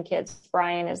 7 kids.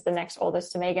 Brian is the next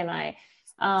oldest to Megan and I.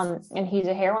 And he's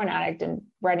a heroin addict, and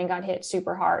Redding got hit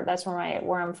super hard. That's where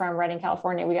I'm from, Redding,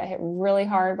 California. We got hit really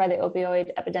hard by the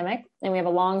opioid epidemic, and we have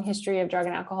a long history of drug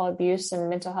and alcohol abuse and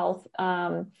mental health,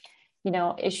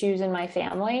 issues in my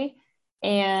family.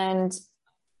 And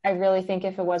I really think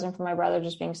if it wasn't for my brother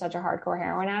just being such a hardcore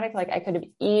heroin addict, like I could have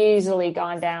easily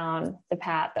gone down the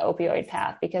opioid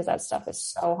path, because that stuff is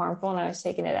so harmful, and I was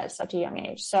taking it at such a young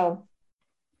age. So,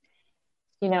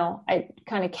 it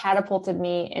kind of catapulted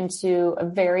me into a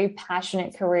very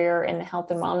passionate career in the health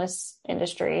and wellness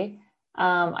industry.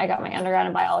 I got my undergrad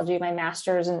in biology, my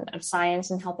master's of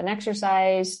science in health and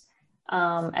exercise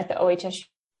at the OHSU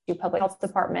public health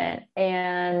department,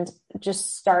 and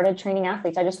just started training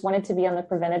athletes. I just wanted to be on the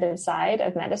preventative side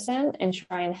of medicine and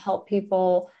try and help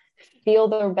people feel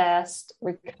their best,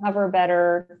 recover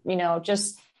better,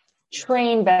 just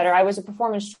train better. I was a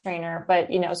performance trainer, but,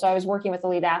 so I was working with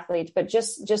elite athletes, but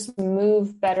just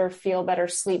move better, feel better,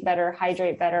 sleep better,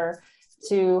 hydrate better,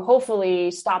 to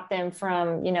hopefully stop them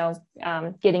from,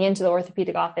 getting into the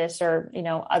orthopedic office or,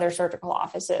 other surgical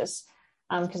offices.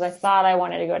 Because I thought I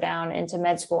wanted to go down into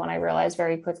med school, and I realized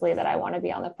very quickly that I want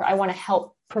to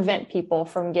help prevent people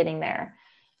from getting there.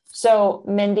 So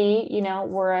Mindy,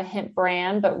 we're a hemp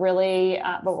brand, but really,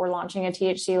 but we're launching a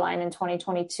THC line in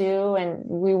 2022, and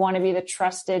we want to be the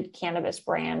trusted cannabis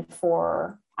brand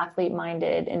for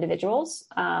athlete-minded individuals.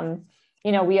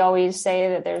 We always say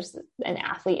that there's an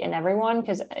athlete in everyone,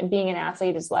 because being an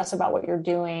athlete is less about what you're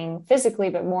doing physically,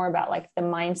 but more about like the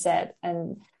mindset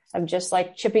and of just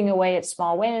like chipping away at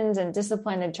small wins and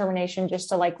discipline and determination just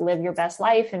to like live your best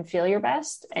life and feel your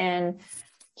best. And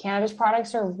cannabis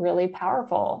products are really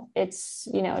powerful. It's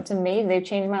amazing. They've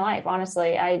changed my life.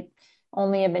 Honestly, I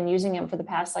only have been using them for the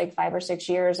past like 5 or 6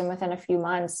 years. And within a few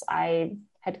months, I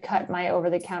had cut my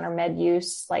over-the-counter med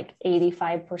use like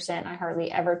 85%. I hardly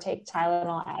ever take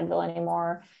Tylenol, Advil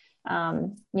anymore.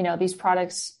 These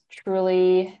products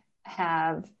truly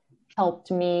have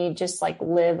helped me just like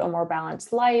live a more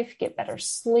balanced life, get better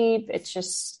sleep. It's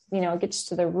just, it gets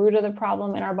to the root of the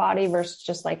problem in our body versus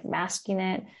just like masking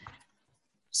it.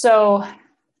 So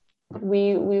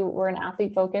we're an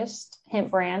athlete focused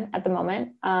hemp brand at the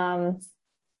moment,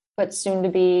 but soon to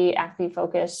be athlete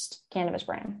focused cannabis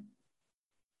brand.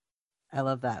 I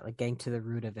love that, like getting to the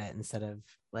root of it instead of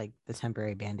like the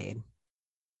temporary Band-Aid.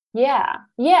 Yeah.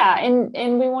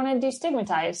 And we want to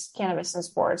destigmatize cannabis in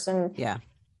sports. And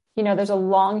there's a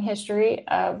long history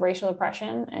of racial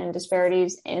oppression and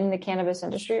disparities in the cannabis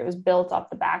industry. It was built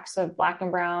off the backs of Black and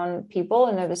brown people,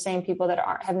 and they're the same people that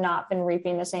have not been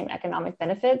reaping the same economic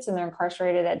benefits, and they're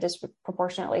incarcerated at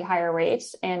disproportionately higher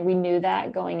rates. And we knew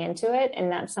that going into it,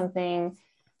 and that's something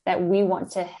that we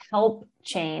want to help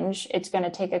change. It's going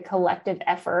to take a collective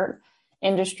effort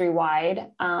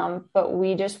industry-wide, but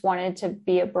we just wanted to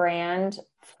be a brand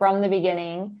from the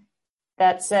beginning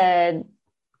that said,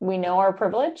 we know our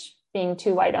privilege being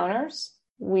 2 white owners.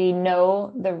 We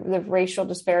know the racial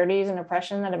disparities and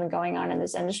oppression that have been going on in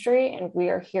this industry, and we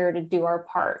are here to do our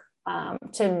part,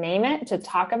 to name it, to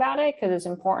talk about it, because it's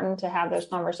important to have those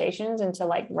conversations and to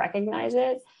like recognize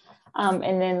it,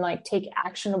 and then like take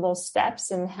actionable steps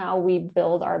in how we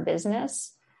build our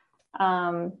business,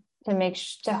 to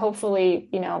hopefully,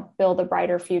 build a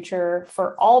brighter future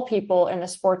for all people in the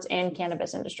sports and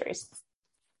cannabis industries.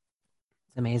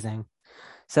 It's amazing.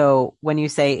 So when you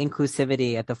say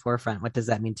inclusivity at the forefront, what does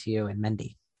that mean to you and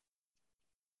Mindy?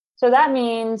 So that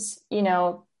means,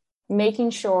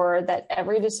 making sure that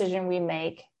every decision we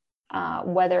make,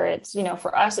 whether it's,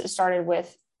 for us, it started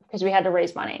with, because we had to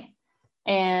raise money,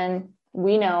 and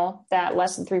we know that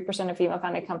less than 3% of female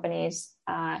founded companies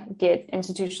get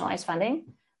institutionalized funding.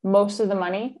 Most of the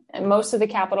money and most of the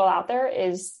capital out there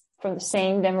is from the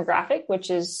same demographic, which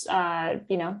is,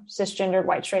 cisgendered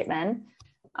white straight men.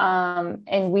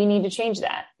 And we need to change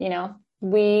that.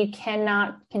 We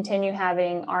cannot continue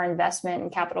having our investment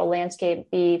and capital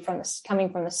landscape be coming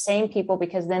from the same people,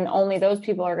 because then only those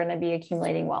people are going to be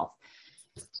accumulating wealth.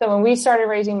 So when we started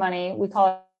raising money, we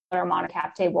call our modern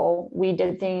cap table, we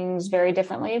did things very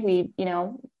differently. We,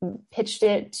 pitched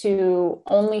it to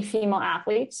only female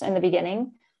athletes in the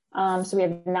beginning. So we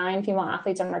have 9 female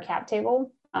athletes on our cap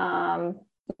table.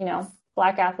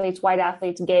 Black athletes, white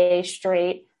athletes, gay,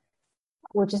 straight,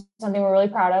 which is something we're really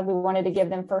proud of. We wanted to give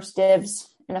them first dibs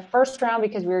in the first round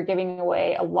because we were giving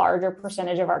away a larger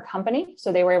percentage of our company.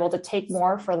 So they were able to take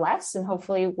more for less, and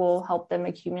hopefully we'll help them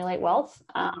accumulate wealth.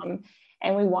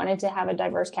 And we wanted to have a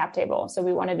diverse cap table. So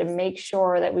we wanted to make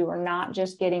sure that we were not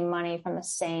just getting money from the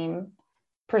same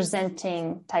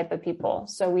presenting type of people.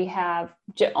 So we have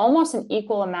almost an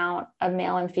equal amount of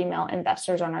male and female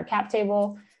investors on our cap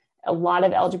table, a lot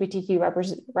of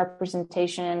LGBTQ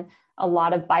representation, a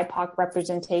lot of BIPOC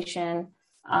representation.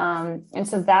 And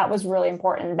so that was really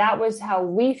important. That was how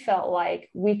we felt like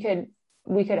we could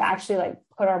actually like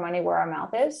put our money where our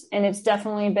mouth is. And it's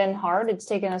definitely been hard. It's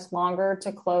taken us longer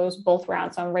to close both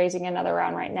rounds. So I'm raising another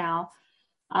round right now.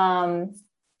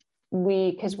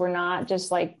 Because we're not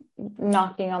just like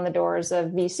knocking on the doors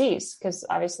of VCs, because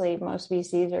obviously most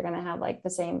VCs are going to have like the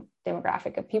same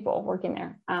demographic of people working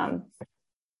there.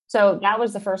 So that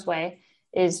was the first way,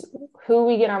 is who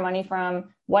we get our money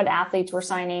from, what athletes we're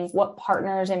signing, what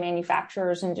partners and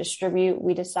manufacturers and distribute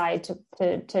we decide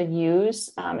to use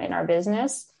in our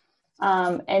business.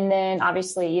 And then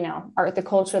obviously, the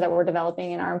culture that we're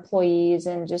developing and our employees,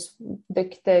 and just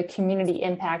the community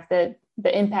impact,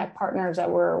 the impact partners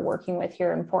that we're working with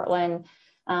here in Portland,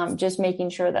 just making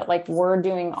sure that like we're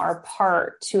doing our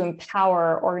part to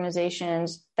empower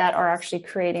organizations that are actually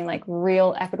creating like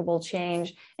real equitable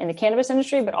change in the cannabis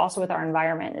industry, but also with our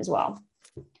environment as well.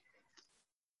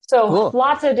 So cool.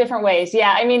 Lots of different ways.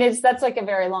 Yeah. I mean, that's like a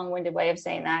very long-winded way of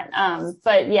saying that.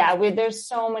 But yeah, there's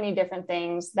so many different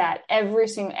things that every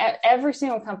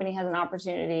single company has an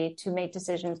opportunity to make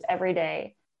decisions every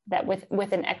day that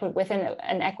within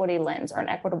an equity lens or an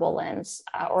equitable lens,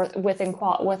 or with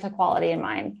equality in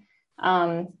mind.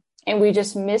 And we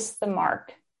just miss the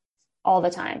mark all the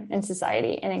time in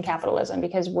society and in capitalism,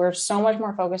 because we're so much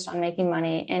more focused on making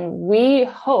money. And we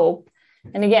hope,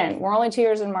 and again, we're only 2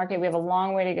 years in the market. We have a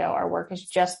long way to go. Our work has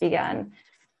just begun,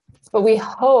 but we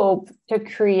hope to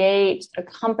create a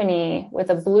company with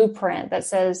a blueprint that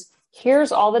says,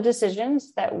 here's all the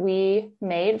decisions that we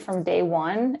made from day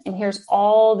one, and here's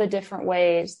all the different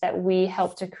ways that we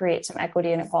help to create some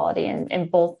equity and equality in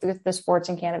both the sports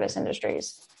and cannabis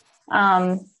industries.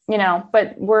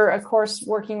 But we're of course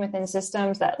working within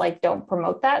systems that like don't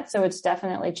promote that. So it's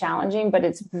definitely challenging, but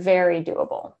it's very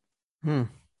doable.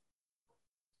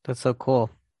 That's so cool.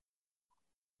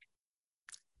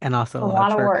 And also a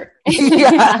lot of work.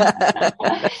 Yeah.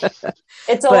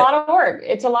 It's a lot of work.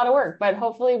 It's a lot of work, but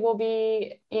hopefully we'll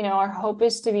be, our hope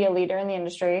is to be a leader in the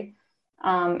industry,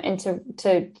 and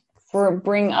to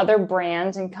bring other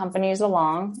brands and companies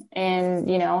along and,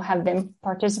 have them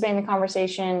participate in the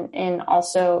conversation, and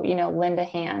also, lend a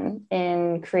hand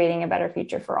in creating a better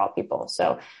future for all people.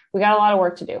 So we got a lot of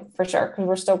work to do for sure, because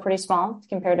we're still pretty small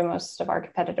compared to most of our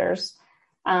competitors.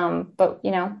 But,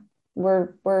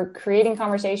 we're creating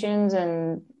conversations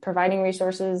and providing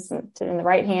resources in the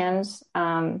right hands. We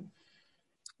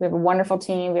have a wonderful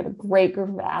team. We have a great group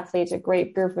of athletes, a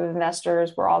great group of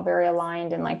investors. We're all very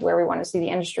aligned in like where we want to see the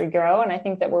industry grow. And I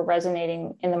think that we're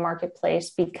resonating in the marketplace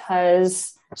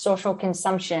because social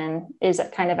consumption is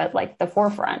at like the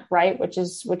forefront, right? Which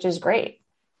is great.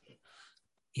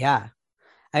 Yeah.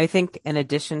 I think in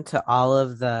addition to all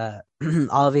of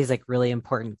these like really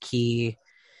important key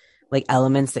like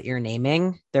elements that you're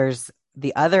naming, there's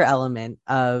the other element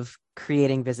of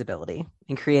creating visibility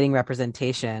and creating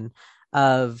representation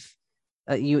of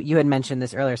you had mentioned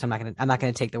this earlier, so I'm not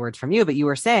going to take the words from you, but you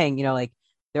were saying, like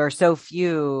there are so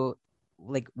few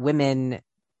like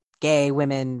gay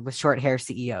women with short hair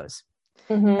CEOs.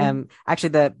 Mm-hmm. Actually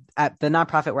the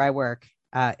nonprofit where I work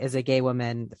is a gay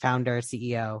woman, the founder,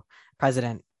 CEO,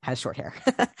 president, has short hair.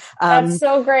 That's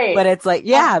so great. But it's like,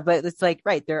 but it's like,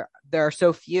 right. There are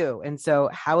so few. And so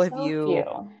how have you,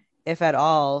 if at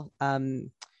all,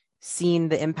 seen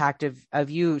the impact of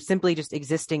you simply just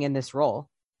existing in this role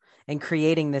and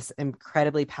creating this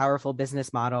incredibly powerful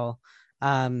business model?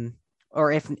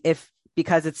 Or if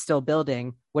because it's still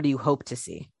building, what do you hope to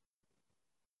see?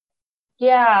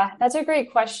 Yeah, that's a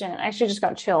great question. I actually just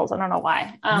got chills. I don't know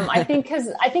why. I think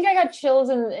I got chills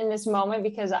in this moment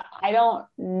because I don't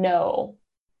know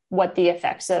what the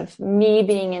effects of me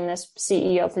being in this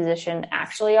CEO position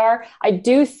actually are. I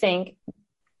do think,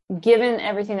 given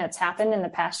everything that's happened in the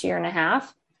past year and a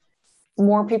half,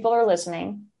 more people are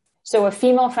listening. So a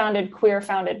female-founded,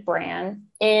 queer-founded brand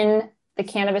in the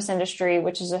cannabis industry,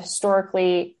 which is a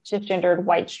historically cisgendered,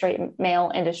 white, straight male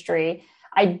industry,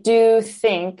 I do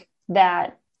think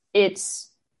that it's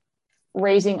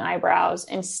raising eyebrows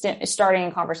and starting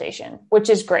a conversation, which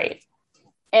is great.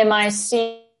 Am I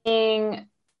seeing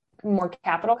more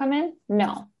capital come in?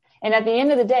 No. And at the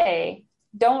end of the day,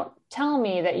 don't tell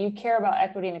me that you care about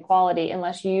equity and equality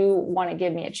unless you want to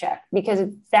give me a check, because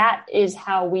that is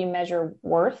how we measure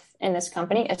worth in this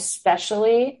company,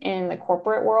 especially in the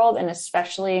corporate world and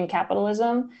especially in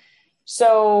capitalism.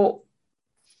 So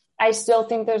I still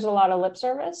think there's a lot of lip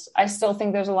service. I still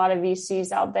think there's a lot of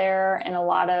VCs out there and a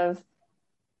lot of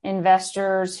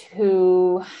investors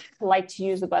who like to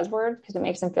use the buzzword because it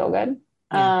makes them feel good.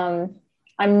 Yeah.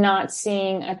 I'm not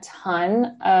seeing a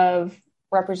ton of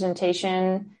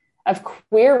representation, of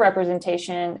queer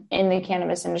representation in the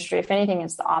cannabis industry. If anything,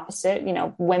 it's the opposite. You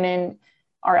know, women,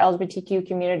 our LGBTQ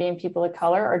community and people of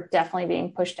color are definitely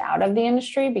being pushed out of the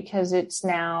industry because it's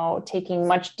now taking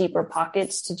much deeper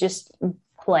pockets to just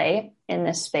play in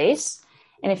this space.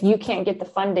 And if you can't get the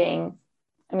funding,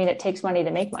 I mean, it takes money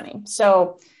to make money.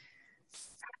 So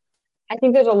I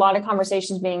think there's a lot of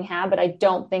conversations being had, but I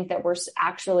don't think that we're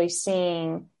actually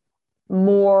seeing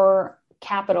more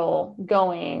capital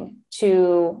going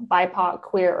to BIPOC,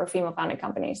 queer, or female-founded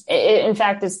companies. In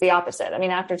fact, it's the opposite. I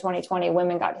mean, after 2020,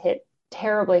 women got hit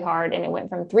terribly hard, and it went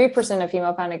from 3% of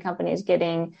female-founded companies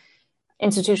getting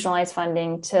institutionalized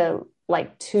funding to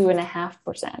like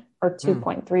 2.5% or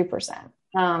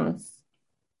 2.3%.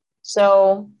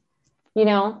 So, you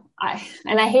know, I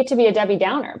hate to be a Debbie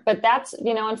Downer, but that's,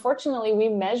 you know, unfortunately, we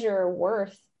measure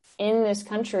worth in this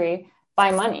country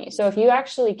by money. So if you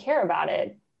actually care about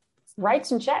it, write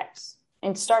some checks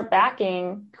and start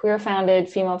backing queer-founded,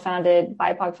 female-founded,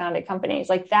 BIPOC-founded companies.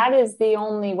 Like, that is the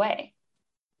only way,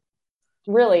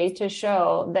 really, to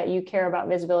show that you care about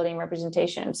visibility and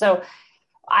representation. So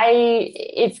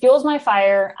it fuels my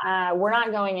fire. We're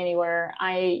not going anywhere.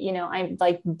 I'm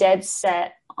like dead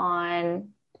set on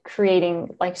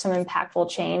creating like some impactful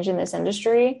change in this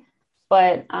industry,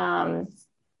 but I'd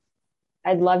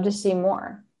love to see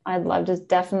more. I'd love to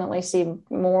definitely see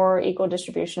more equal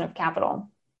distribution of capital.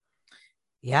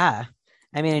 Yeah.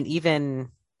 I mean,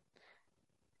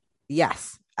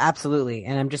 yes, absolutely.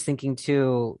 And I'm just thinking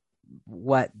too,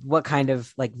 what kind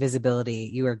of like visibility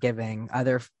you are giving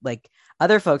other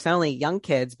folks, not only young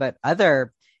kids, but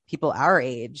other people our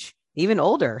age, even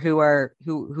older, who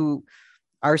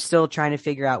are still trying to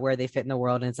figure out where they fit in the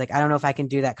world. And it's like, I don't know if I can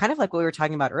do that. Kind of like what we were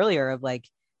talking about earlier of like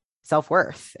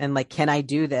self-worth and like, can I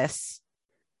do this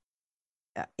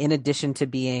in addition to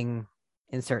being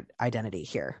insert identity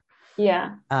here?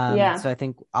 Yeah. So I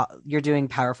think you're doing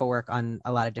powerful work on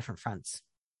a lot of different fronts.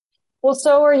 Well,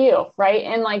 so are you, right?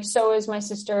 And like, so is my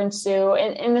sister and Sue.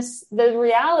 And the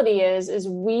reality is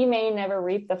we may never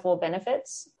reap the full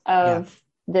benefits of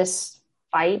this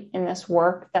fight and this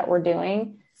work that we're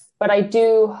doing. But I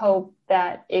do hope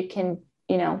that it can,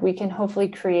 you know, we can hopefully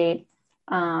create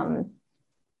an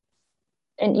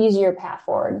easier path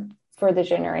forward for the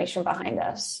generation behind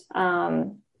us.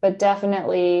 But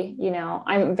definitely, you know,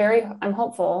 I'm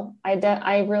hopeful.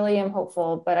 I really am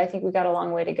hopeful, but I think we got a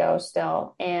long way to go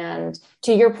still. And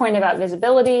to your point about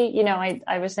visibility, you know,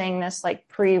 I was saying this like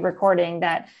pre-recording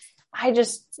that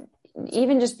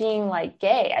even just being like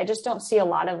gay, I just don't see a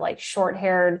lot of like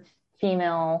short-haired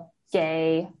female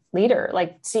gay leader,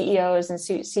 like CEOs and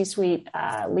C-suite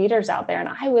leaders out there. And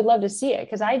I would love to see it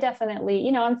because I definitely,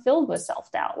 you know, I'm filled with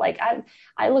self-doubt. Like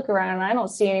I look around and I don't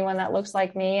see anyone that looks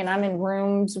like me, and I'm in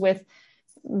rooms with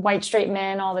white straight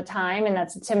men all the time, and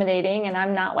that's intimidating. And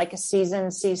I'm not like a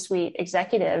seasoned C-suite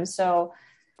executive. So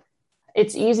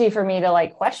it's easy for me to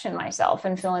like question myself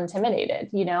and feel intimidated,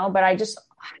 you know, but I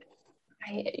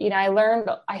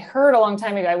heard a long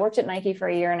time ago, I worked at Nike for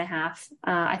 1.5 years.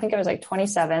 I think I was like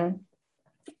 27.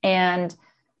 And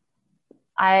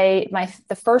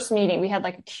the first meeting, we had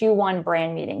like a Q1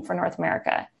 brand meeting for North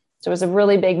America. So it was a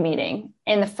really big meeting.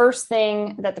 And the first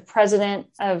thing that the president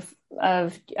of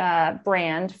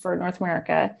brand for North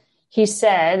America, he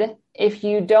said, if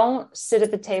you don't sit at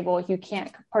the table, you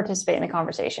can't participate in the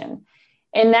conversation.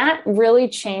 And that really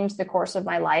changed the course of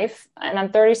my life. And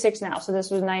I'm 36 now. So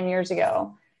this was 9 years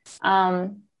ago.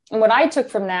 And what I took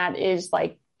from that is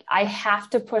like, I have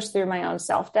to push through my own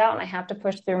self-doubt, and I have to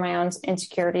push through my own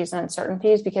insecurities and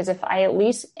uncertainties, because if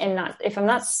I'm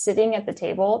not sitting at the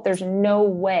table, there's no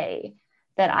way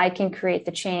that I can create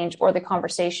the change or the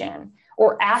conversation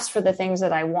or ask for the things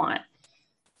that I want.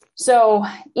 So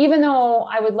even though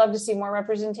I would love to see more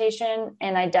representation,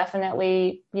 and I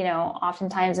definitely, you know,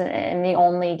 oftentimes am the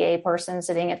only gay person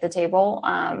sitting at the table,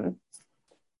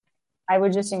 I I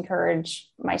would just encourage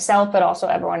myself, but also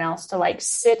everyone else to like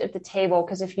sit at the table.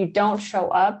 Because if you don't show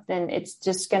up, then it's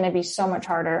just going to be so much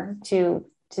harder to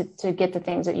get the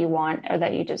things that you want or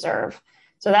that you deserve.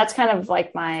 So that's kind of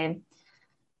like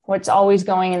what's always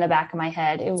going in the back of my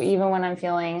head. Even when I'm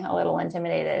feeling a little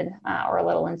intimidated or a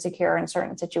little insecure in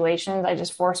certain situations, I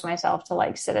just force myself to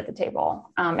like sit at the table.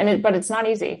 But it's not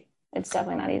easy. It's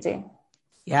definitely not easy.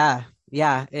 Yeah,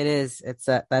 it is.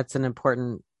 That's an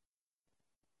important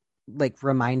like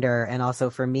reminder. And also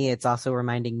for me, it's also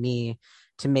reminding me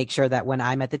to make sure that when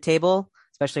I'm at the table,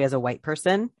 especially as a white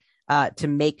person, to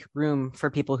make room for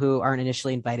people who aren't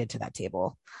initially invited to that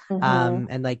table.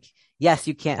 And like, yes,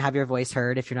 you can't have your voice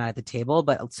heard if you're not at the table,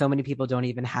 but so many people don't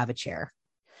even have a chair.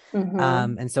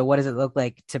 And so what does it look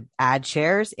like to add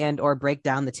chairs and or break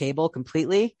down the table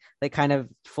completely, like kind of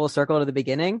full circle to the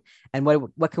beginning? And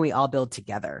what can we all build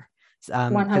together?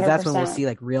 Because that's when we'll see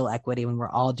like real equity, when we're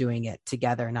all doing it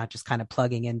together, not just kind of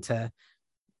plugging into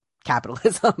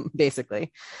capitalism,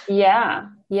 basically. Yeah,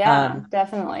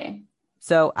 definitely.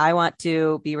 So I want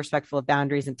to be respectful of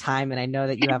boundaries and time, and I know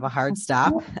that you have a hard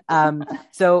stop.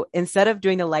 So instead of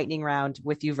doing the lightning round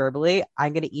with you verbally,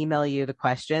 I'm going to email you the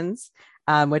questions,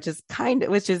 which is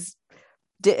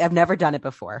I've never done it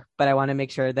before, but I want to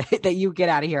make sure that you get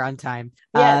out of here on time.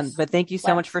 Yes. But thank you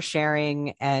so much for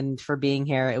sharing and for being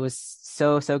here. It was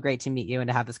so great to meet you and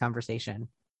to have this conversation.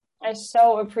 I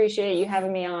so appreciate you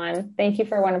having me on. Thank you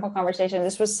for a wonderful conversation.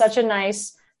 This was such a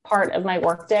nice part of my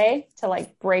workday to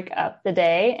like break up the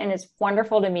day, and it's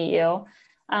wonderful to meet you.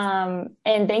 And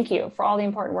thank you for all the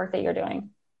important work that you're doing.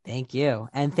 Thank you.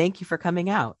 And thank you for coming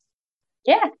out.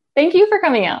 Yeah. Thank you for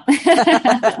coming out.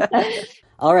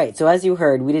 All right. So as you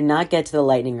heard, we did not get to the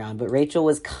lightning round, but Rachel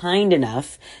was kind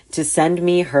enough to send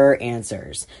me her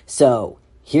answers. So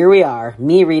here we are,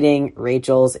 me reading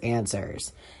Rachel's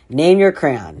answers. Name your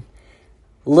crayon.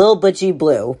 Lil Butchie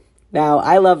Blue. Now,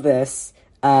 I love this.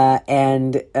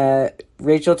 And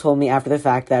Rachel told me after the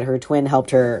fact that her twin helped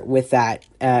her with that.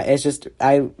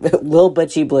 Lil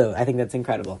Butchie Blue. I think that's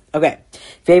incredible. Okay.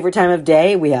 Favorite time of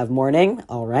day? We have morning.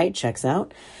 All right. Checks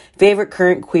out. Favorite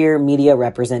current queer media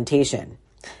representation?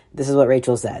 This is what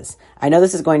Rachel says. I know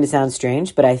this is going to sound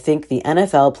strange, but I think the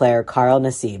NFL player Carl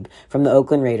Nassib from the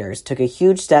Oakland Raiders took a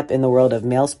huge step in the world of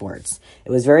male sports.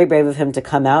 It was very brave of him to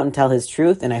come out and tell his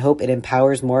truth, and I hope it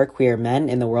empowers more queer men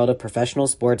in the world of professional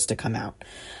sports to come out.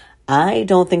 I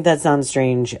don't think that sounds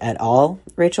strange at all,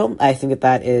 Rachel. I think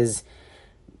that is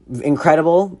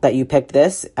incredible that you picked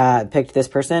this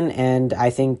person, and I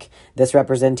think this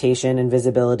representation and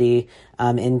visibility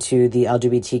into the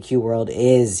LGBTQ world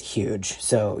is huge.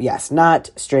 So yes, not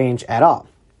strange at all.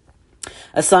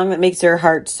 A song that makes your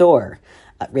heart soar.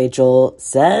 Rachel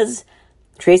says,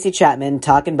 Tracy Chapman,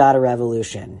 Talking About a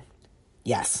Revolution.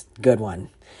 Yes, good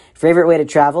one. Favorite way to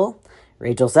travel?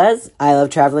 Rachel says, I love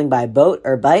traveling by boat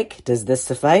or bike. Does this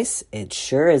suffice? It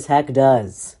sure as heck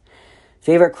does.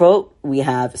 Favorite quote, we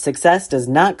have, success does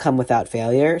not come without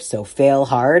failure, so fail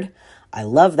hard. I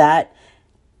love that.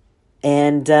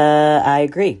 And I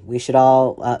agree. We should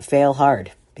all fail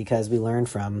hard because we learn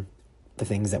from the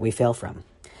things that we fail from.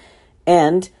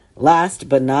 And last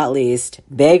but not least,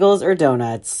 bagels or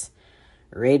donuts?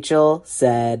 Rachel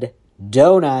said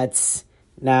donuts.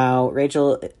 Now,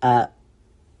 Rachel, I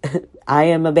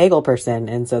am a bagel person,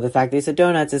 and so the fact that you said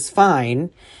donuts is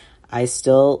fine. I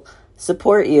still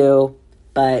support you.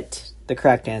 But the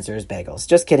correct answer is bagels.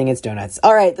 Just kidding, it's donuts.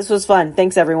 All right, this was fun.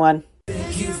 Thanks, everyone.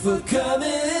 Thank you for coming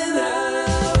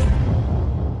out.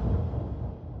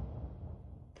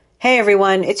 Hey,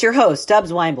 everyone. It's your host,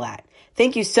 Stubbs Weinblatt.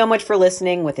 Thank you so much for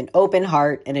listening with an open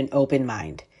heart and an open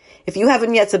mind. If you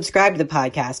haven't yet subscribed to the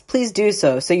podcast, please do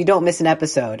so you don't miss an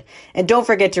episode. And don't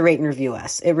forget to rate and review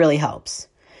us. It really helps.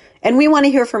 And we want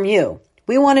to hear from you.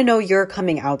 We want to know your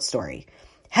coming out story.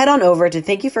 Head on over to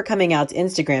Thank You for Coming Out's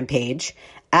Instagram page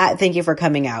at Thank You for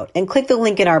Coming Out and click the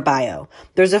link in our bio.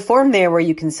 There's a form there where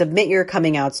you can submit your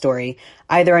coming out story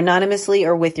either anonymously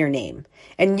or with your name.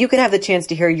 And you could have the chance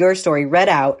to hear your story read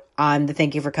out on the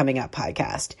Thank You for Coming Out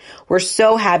podcast. We're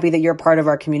so happy that you're part of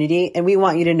our community and we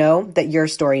want you to know that your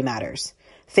story matters.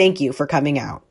 Thank you for coming out.